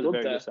a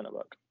very good centre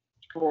back,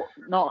 but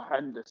not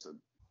Henderson.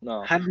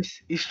 No,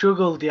 Henderson, he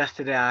struggled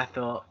yesterday. I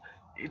thought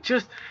it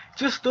just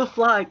stuff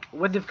like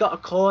when they've got a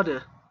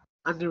corner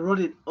and they're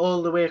running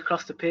all the way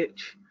across the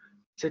pitch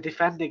to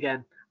defend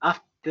again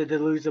after they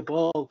lose the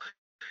ball.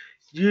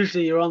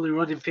 Usually you're only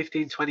running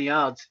 15-20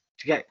 yards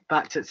to get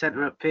back to the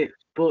centre of the pitch,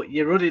 but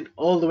you're running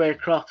all the way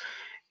across.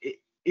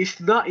 It's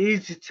not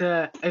easy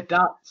to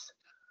adapt,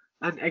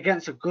 and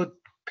against a good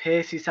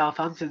pacey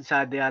Southampton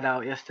side they had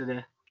out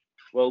yesterday.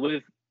 Well,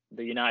 with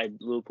the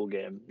United-Liverpool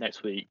game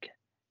next week,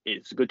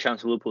 it's a good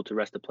chance for Liverpool to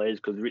rest the players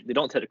because they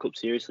don't take the cup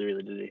seriously,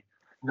 really, do they?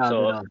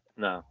 No.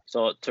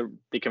 So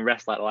they can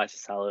rest like the likes of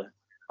Salah,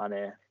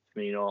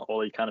 Mane,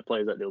 all the kind of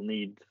players that they'll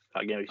need for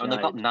that game. And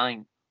they've got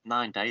 9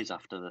 days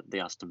after the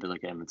Aston Villa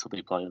game until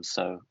they play us.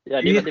 So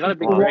yeah, they've had a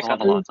big break.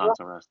 Have a lot of time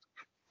to rest.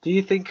 Do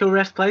you think he'll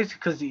rest players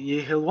because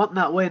he'll want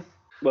that win?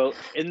 Well,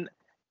 in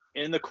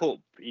the cup,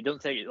 he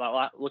doesn't take it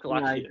like look at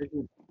last year.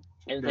 He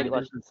didn't take it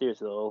last year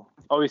seriously at all.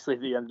 Obviously,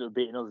 if he ended up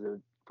beating us, they were a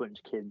bunch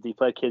of kids. He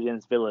played kids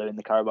against Villa in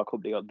the Carabao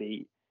Cup. They got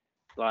beat.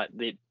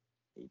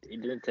 He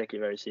didn't take it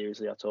very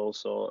seriously at all.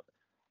 So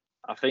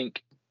I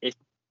think if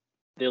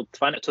they'll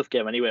find it a tough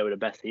game anyway with the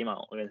best team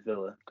out against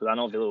Villa, because I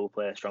know Villa will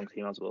play a strong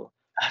team as well.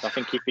 So I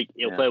think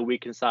he'll play a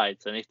weakened side,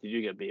 and if they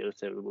do get beat,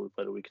 he'll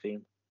play a weak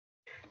team.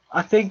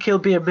 I think he'll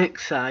be a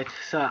mixed side.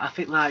 So I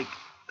think like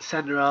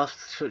centre half,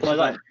 such as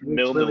like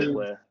Milner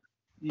player.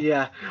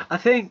 Yeah, I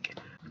think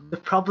the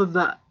problem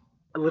that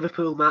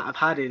Liverpool might have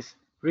had is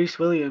Reece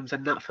Williams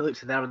and Nat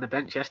Phillips are there on the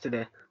bench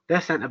yesterday.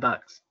 They're centre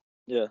backs.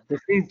 Yeah, they've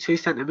seen 2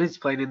 centre mids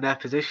playing in their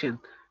position.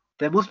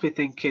 They must be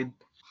thinking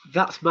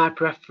that's my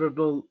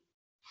preferable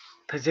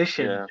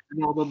position. Yeah.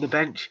 And I'm on the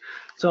bench.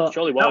 So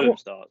surely one of them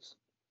starts.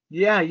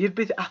 Yeah,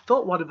 I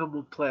thought one of them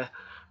would play,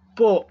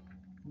 but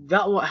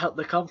that won't help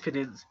the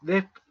confidence.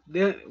 They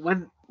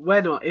when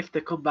or if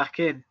they come back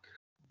in,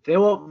 they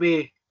won't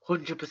be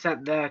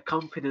 100% there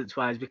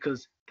confidence-wise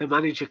because the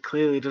manager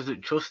clearly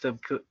doesn't trust them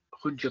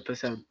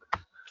 100%.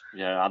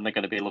 Yeah, and they're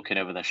going to be looking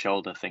over their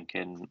shoulder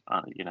thinking,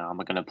 am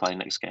I going to play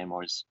next game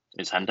or is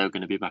Hendo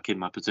going to be back in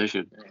my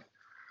position?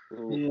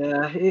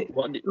 Yeah,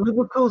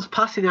 Liverpool's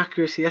passing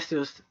accuracy yesterday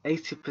was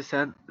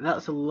 80%.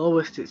 That's the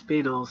lowest it's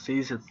been all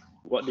season.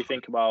 What do you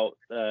think about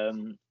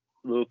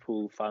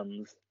Liverpool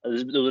fans? There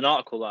was an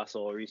article that I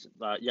saw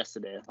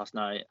last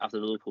night after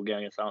the Liverpool game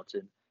against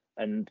Southampton,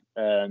 and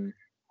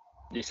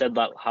they said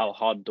that how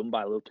hard done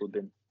by Liverpool had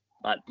been.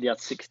 Like they had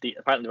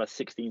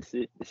 16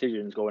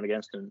 decisions going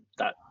against them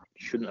that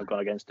shouldn't have gone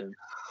against them.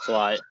 So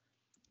I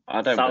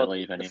don't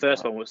believe any. The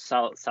first one was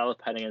Salah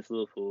pen against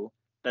Liverpool.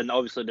 Then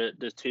obviously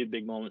there's 2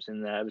 big moments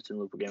in the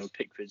Everton-Liverpool game with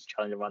Pickford's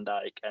challenging Van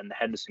Dijk and the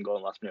Henderson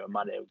goal last minute with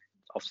Mane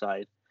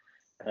offside.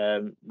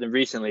 Then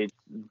recently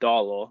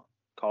Carl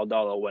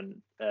Darlow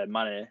when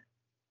Mane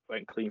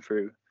went clean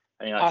through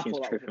and he seems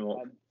to trip him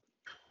up.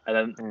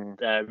 And then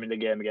in the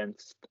game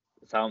against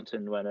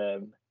Southampton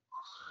when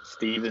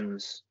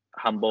Stevens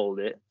handballed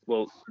it.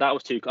 Well, that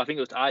was too. I think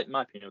it was. In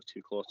my opinion, it was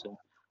too close to him.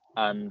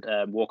 And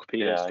Walker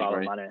Peters fouled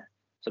Mane.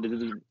 So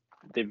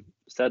they've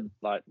said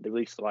like they've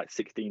released like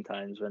 16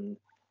 times when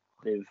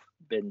they've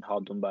been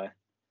hard done by.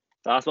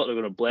 That's what they're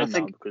going to blame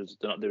now because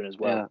they're not doing as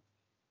well. Yeah.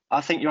 I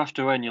think you have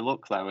to earn your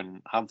luck though,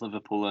 and have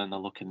Liverpool earn their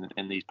luck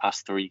in these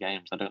past 3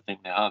 games. I don't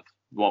think they have.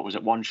 What was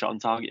it? 1 shot on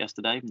target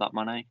yesterday. That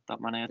Mane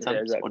attempt. Yeah,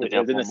 exactly. Or did he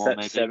have one more?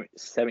 Maybe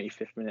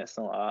 75th minute,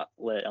 something like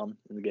that, late on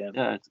in the game.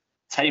 Yeah,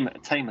 tame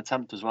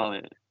attempt as well.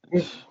 I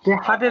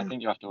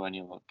think you have to earn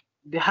your luck.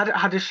 They hadn't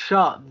had a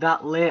shot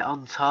that late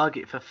on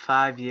target for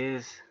 5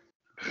 years.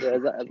 Yeah,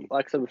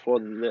 like I said before,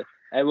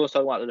 everyone's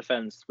talking about the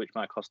defence, which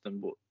might cost them,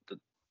 but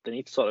they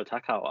need to sort of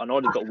attack out. I know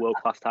they've got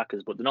world-class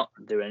attackers, but they're not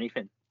doing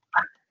anything.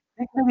 I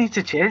think they need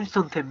to change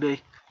something,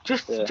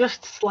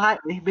 just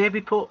slightly.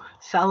 Maybe put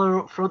Salah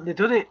up front. They've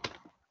done it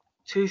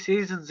 2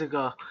 seasons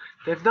ago.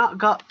 They've not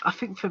got. I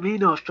think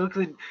Firmino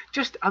struggling.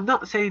 I'm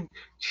not saying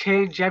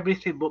change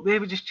everything, but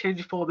maybe just change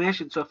the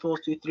formation to a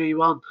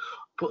 4-2-3-1.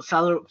 Put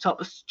Salah up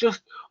top.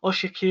 Or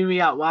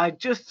Shaqiri out wide.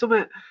 Just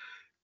something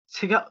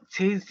to get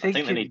teams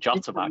thinking. I think they need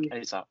Jota back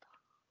ASAP.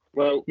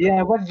 Well,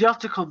 yeah, when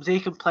Jota comes, he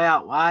can play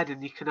out wide,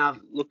 and you can have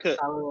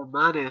Salah and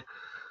Mane.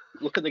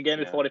 Look at the game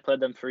before they played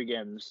them 3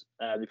 games.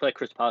 They played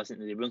Crystal Palace,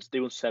 didn't they? They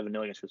won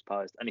 7-0 against Crystal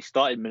Palace, and he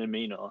started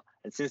Minamino.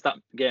 And since that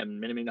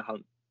game, Minamino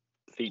hasn't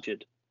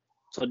featured.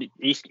 So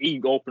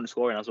he opened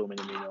scoring as well,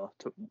 Minamino,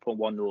 to put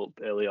 1-0 up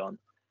early on.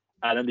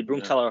 And then they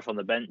brought Salah off on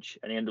the bench,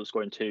 and he ended up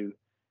scoring 2.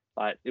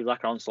 Like, it was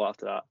like an onslaught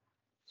after that.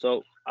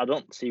 So I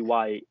don't see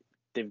why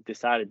they've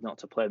decided not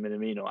to play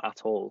Minamino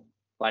at all.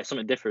 Like,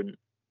 something different.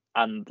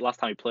 And last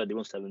time he played, they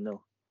won 7-0.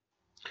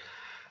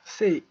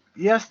 See,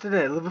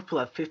 yesterday Liverpool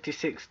had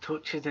 56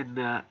 touches in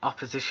the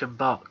opposition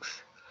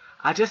box.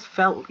 I just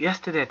felt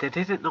yesterday they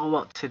didn't know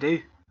what to do.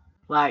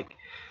 Like,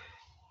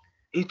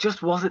 it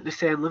just wasn't the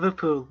same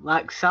Liverpool.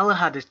 Like, Salah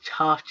had a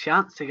half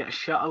chance to get a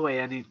shot away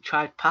and he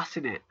tried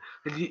passing it.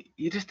 And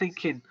you're just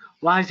thinking,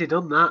 why has he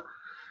done that?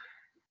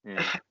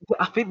 Yeah.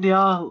 I think they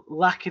are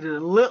lacking a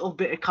little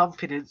bit of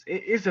confidence.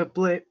 It is a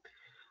blip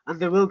and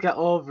they will get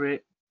over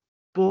it.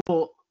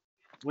 But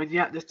when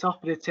you're at the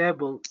top of the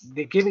table,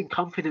 they're giving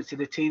confidence to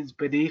the teams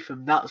beneath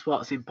them. That's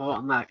what's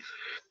important. Like,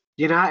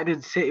 United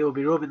and City will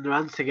be rubbing their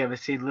hands together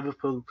seeing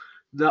Liverpool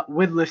not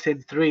winless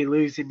in 3,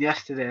 losing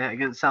yesterday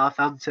against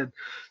Southampton.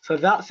 So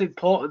that's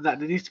important that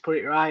they need to put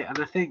it right. And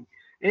I think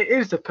it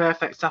is the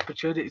perfect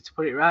opportunity to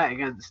put it right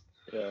against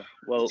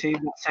the team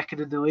that's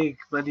second in the league,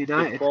 Man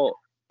United.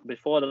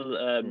 Before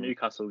the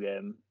Newcastle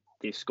game,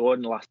 they scored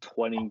in the last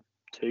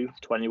 22,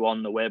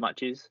 21 away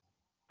matches.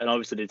 And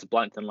obviously they've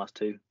blanked in the last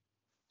 2.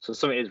 So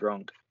something is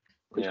wrong.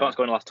 You can't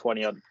score in the last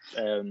 20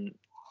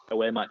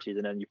 away matches,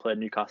 and then you play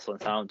Newcastle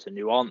and Southampton,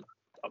 who aren't,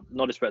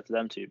 no disrespect to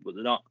them too, but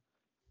they're not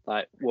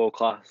like world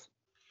class.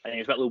 And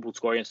you expect Liverpool to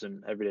score against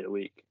them every day of the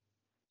week.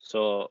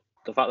 So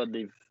the fact that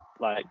they've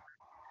like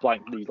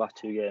blanked these last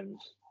 2 games,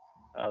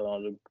 I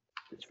don't know,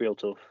 it's real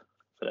tough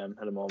for them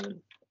at the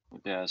moment.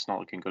 Yeah, it's not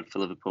looking good for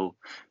Liverpool.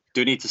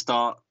 Do we need to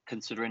start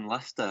considering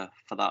Leicester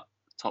for that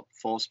top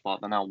 4 spot?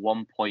 They're now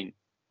 1 point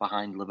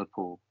behind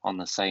Liverpool on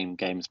the same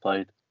games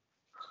played.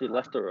 See,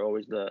 Leicester are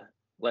always there.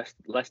 Like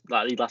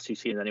these last 2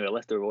 seasons anyway,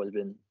 Leicester have always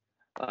been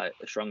like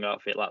a strong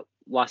outfit. Like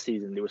last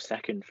season, they were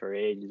second for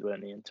ages,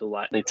 weren't they? Until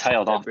like they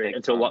tailed off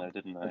until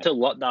didn't they? Until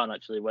lockdown,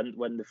 actually,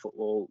 when the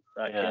football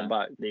came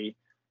back, they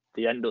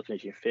ended up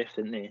finishing 5th,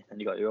 didn't they? And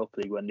they got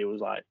Europa League when they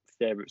was like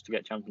favourites to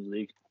get Champions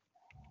League.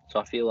 So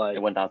I feel like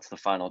it went down to the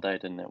final day,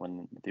 didn't it?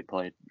 When they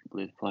played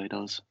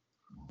us.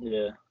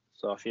 Yeah.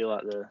 So I feel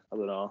like I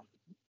don't know.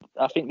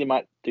 I think they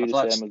might do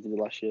the same as they did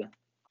last year.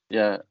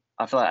 Yeah.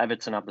 I feel like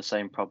Everton have the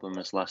same problem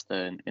as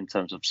Leicester in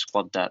terms of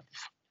squad depth.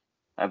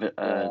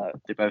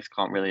 They both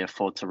can't really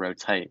afford to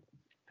rotate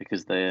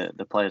because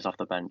the players off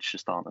the bench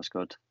just aren't as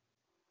good.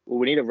 Well,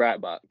 we need a right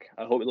back.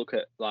 I hope we look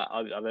at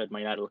I've heard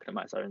Man United looking at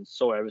Max Aaron.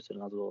 So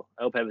Everton as well.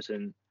 I hope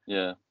Everton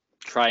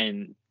try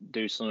and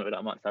do something with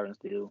that Max Aaron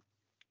deal.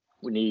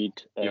 We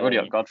need. You've already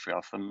got Godfrey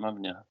off them,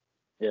 haven't you?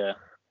 Yeah.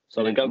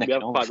 So we have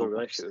quite a good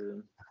relationship with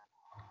them.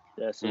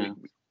 Yeah. So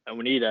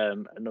we need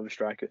another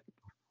striker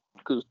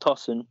because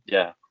Tosin.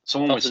 Yeah.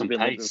 Someone with some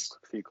pace.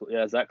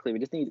 Yeah, exactly. We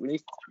just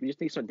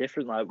need something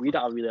different. Like we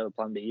don't really have a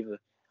plan B either,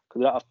 because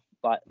we don't have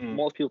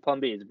most people plan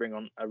B is bring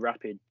on a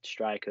rapid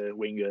striker,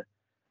 winger,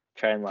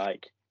 try and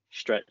like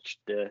stretch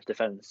the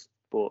defense.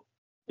 But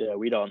yeah,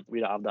 we don't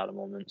have that at the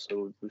moment,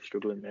 so we're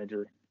struggling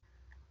majorly.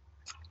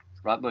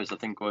 Right, boys. I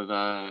think we've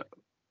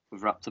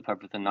wrapped up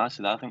everything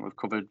nicely there. I think we've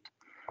covered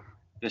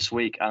this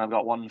week, and I've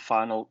got one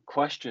final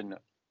question: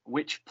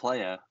 which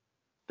player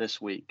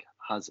this week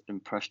has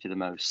impressed you the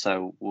most?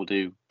 So we'll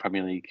do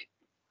Premier League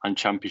and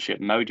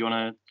Championship. Mo, do you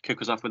want to kick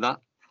us off with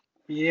that?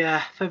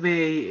 Yeah, for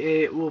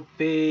me it will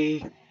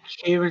be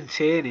Kieran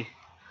Tierney.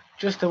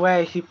 Just the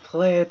way he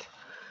played,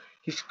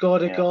 he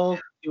scored a goal.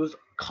 He was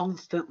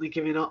constantly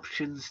giving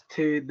options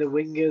to the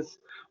wingers,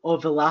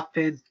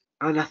 overlapping,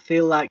 and I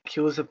feel like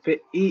he was a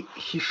bit. He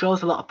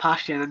shows a lot of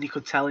passion, and you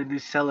could tell in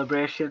his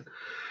celebration,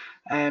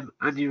 and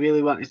he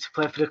really wanted to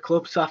play for the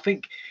club. So I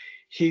think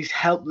he's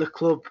helped the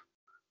club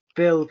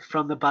build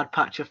from the bad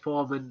patch of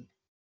form, and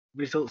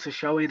results are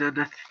showing, and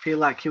I feel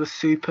like he was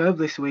superb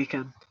this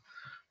weekend.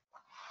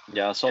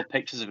 Yeah, I saw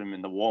pictures of him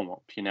in the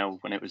warm-up,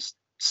 when it was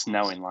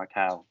snowing like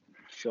hell.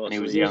 Short and he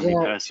was sleeves. the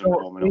only person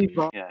warming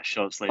up. Yeah,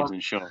 short sleeves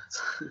and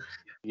shorts.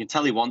 You can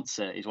tell he wants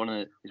it. He's one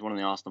of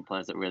the Arsenal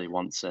players that really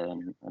wants it,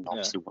 and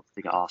obviously wants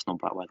to get Arsenal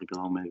back where they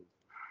belong. Maybe.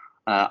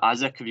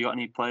 Isaac, have you got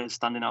any players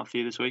standing out for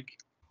you this week?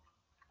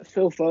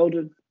 Phil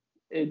Foden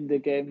in the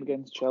game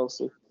against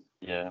Chelsea.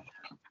 Yeah,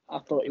 I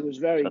thought he was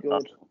very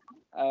good.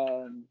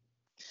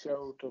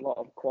 Showed a lot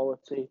of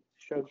quality.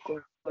 Showed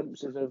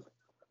glimpses of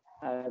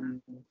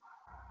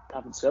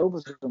David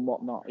Silva and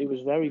whatnot. He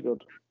was very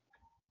good.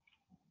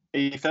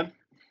 Ethan?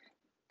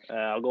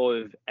 I'll go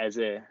with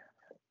Eze,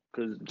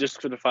 because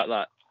just for the fact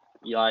that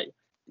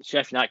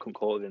Sheffield United couldn't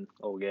cope with him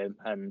all game,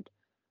 and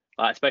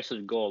especially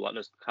the goal,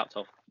 just capped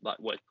off what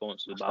his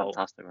performance was about.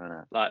 Fantastic,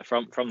 wasn't it?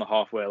 From the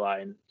halfway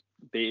line,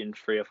 beating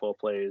 3 or 4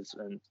 players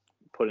and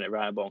putting it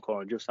right in the bottom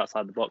corner, just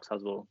outside the box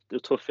as well. It was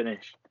a tough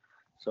finish.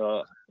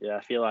 So yeah,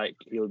 I feel like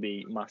he'll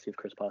be massive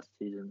Chris Pass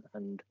season,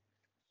 and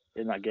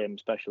in that game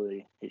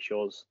especially, it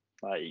shows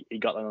he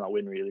got them on that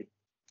win really.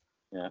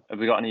 Yeah. Have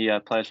we got any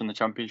players from the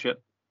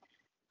Championship?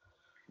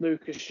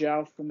 Lucas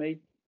João for me.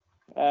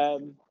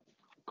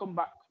 Coming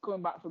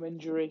back from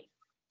injury.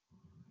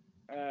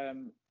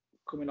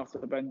 Coming off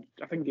the bench.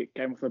 I think it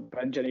came off the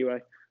bench anyway.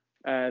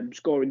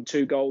 Scoring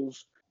 2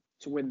 goals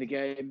to win the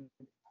game.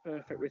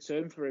 Perfect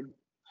return for him.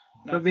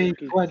 For me,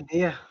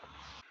 Buendia.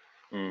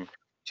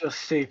 Just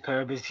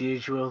superb as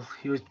usual.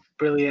 He was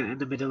brilliant in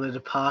the middle of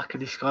the park,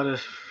 and he scored a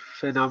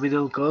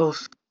phenomenal goal.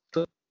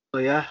 So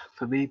yeah,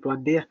 for me,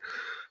 Buendia.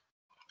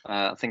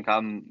 I think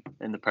I'm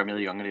in the Premier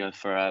League. I'm going to go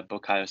for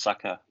Bukayo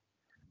Saka.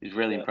 He's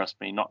really impressed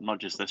me, not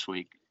just this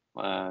week,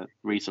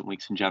 recent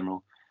weeks in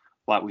general.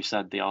 Like we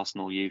said, the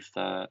Arsenal youth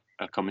are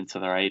coming to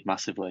their aid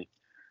massively,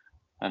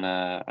 and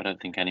I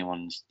don't think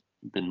anyone's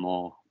been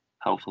more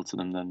helpful to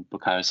them than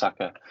Bukayo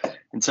Saka.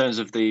 In terms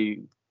of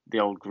the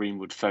old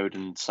Greenwood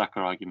Foden Saka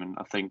argument,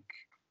 I think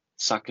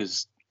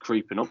Saka's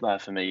creeping up there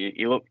for me.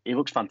 He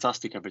looks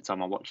fantastic every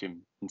time I watch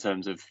him, in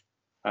terms of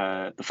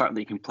the fact that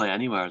he can play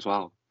anywhere as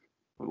well.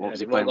 What was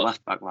he playing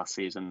left back last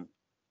season,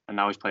 and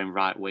now he's playing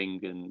right wing,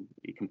 and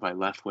he can play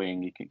left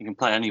wing. He can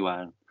play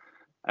anywhere,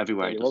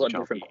 everywhere. Yeah, he does a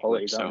job. Different he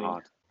qualities, works so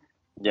hard.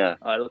 Yeah,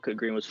 I look at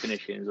Greenwood's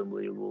finishing is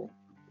unbelievable.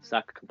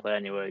 Saka can play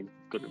anywhere. He's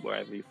good at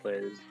wherever he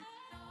plays.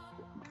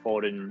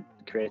 Foden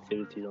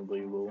creativity is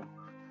unbelievable.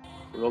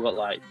 They've all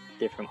got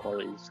different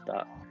qualities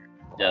that.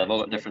 Yeah, they've all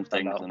got different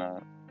things,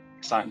 and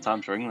exciting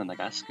times for England, I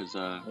guess, because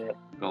got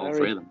all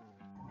 3 of them.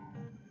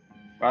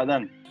 Right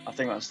then, I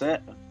think that's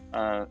it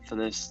for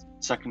this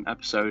second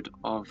episode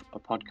of a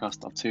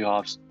podcast of 2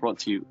 halves, brought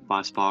to you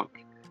by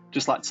Spark.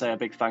 Just like to say a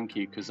big thank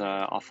you, because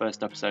our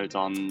first episode's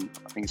I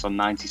think it's on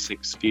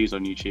 96 views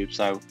on YouTube,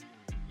 so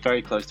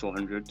very close to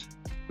 100.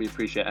 We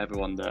appreciate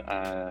everyone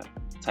that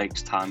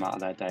takes time out of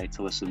their day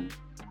to listen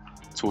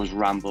to us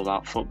ramble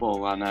about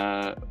football,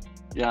 and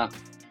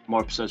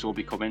more episodes will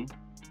be coming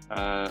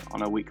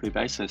on a weekly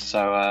basis.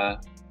 So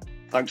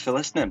thanks for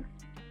listening.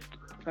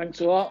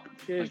 Thanks a lot.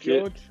 Cheers,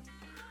 George.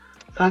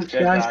 Thanks,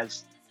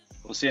 guys.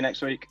 We'll see you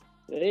next week.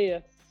 See ya.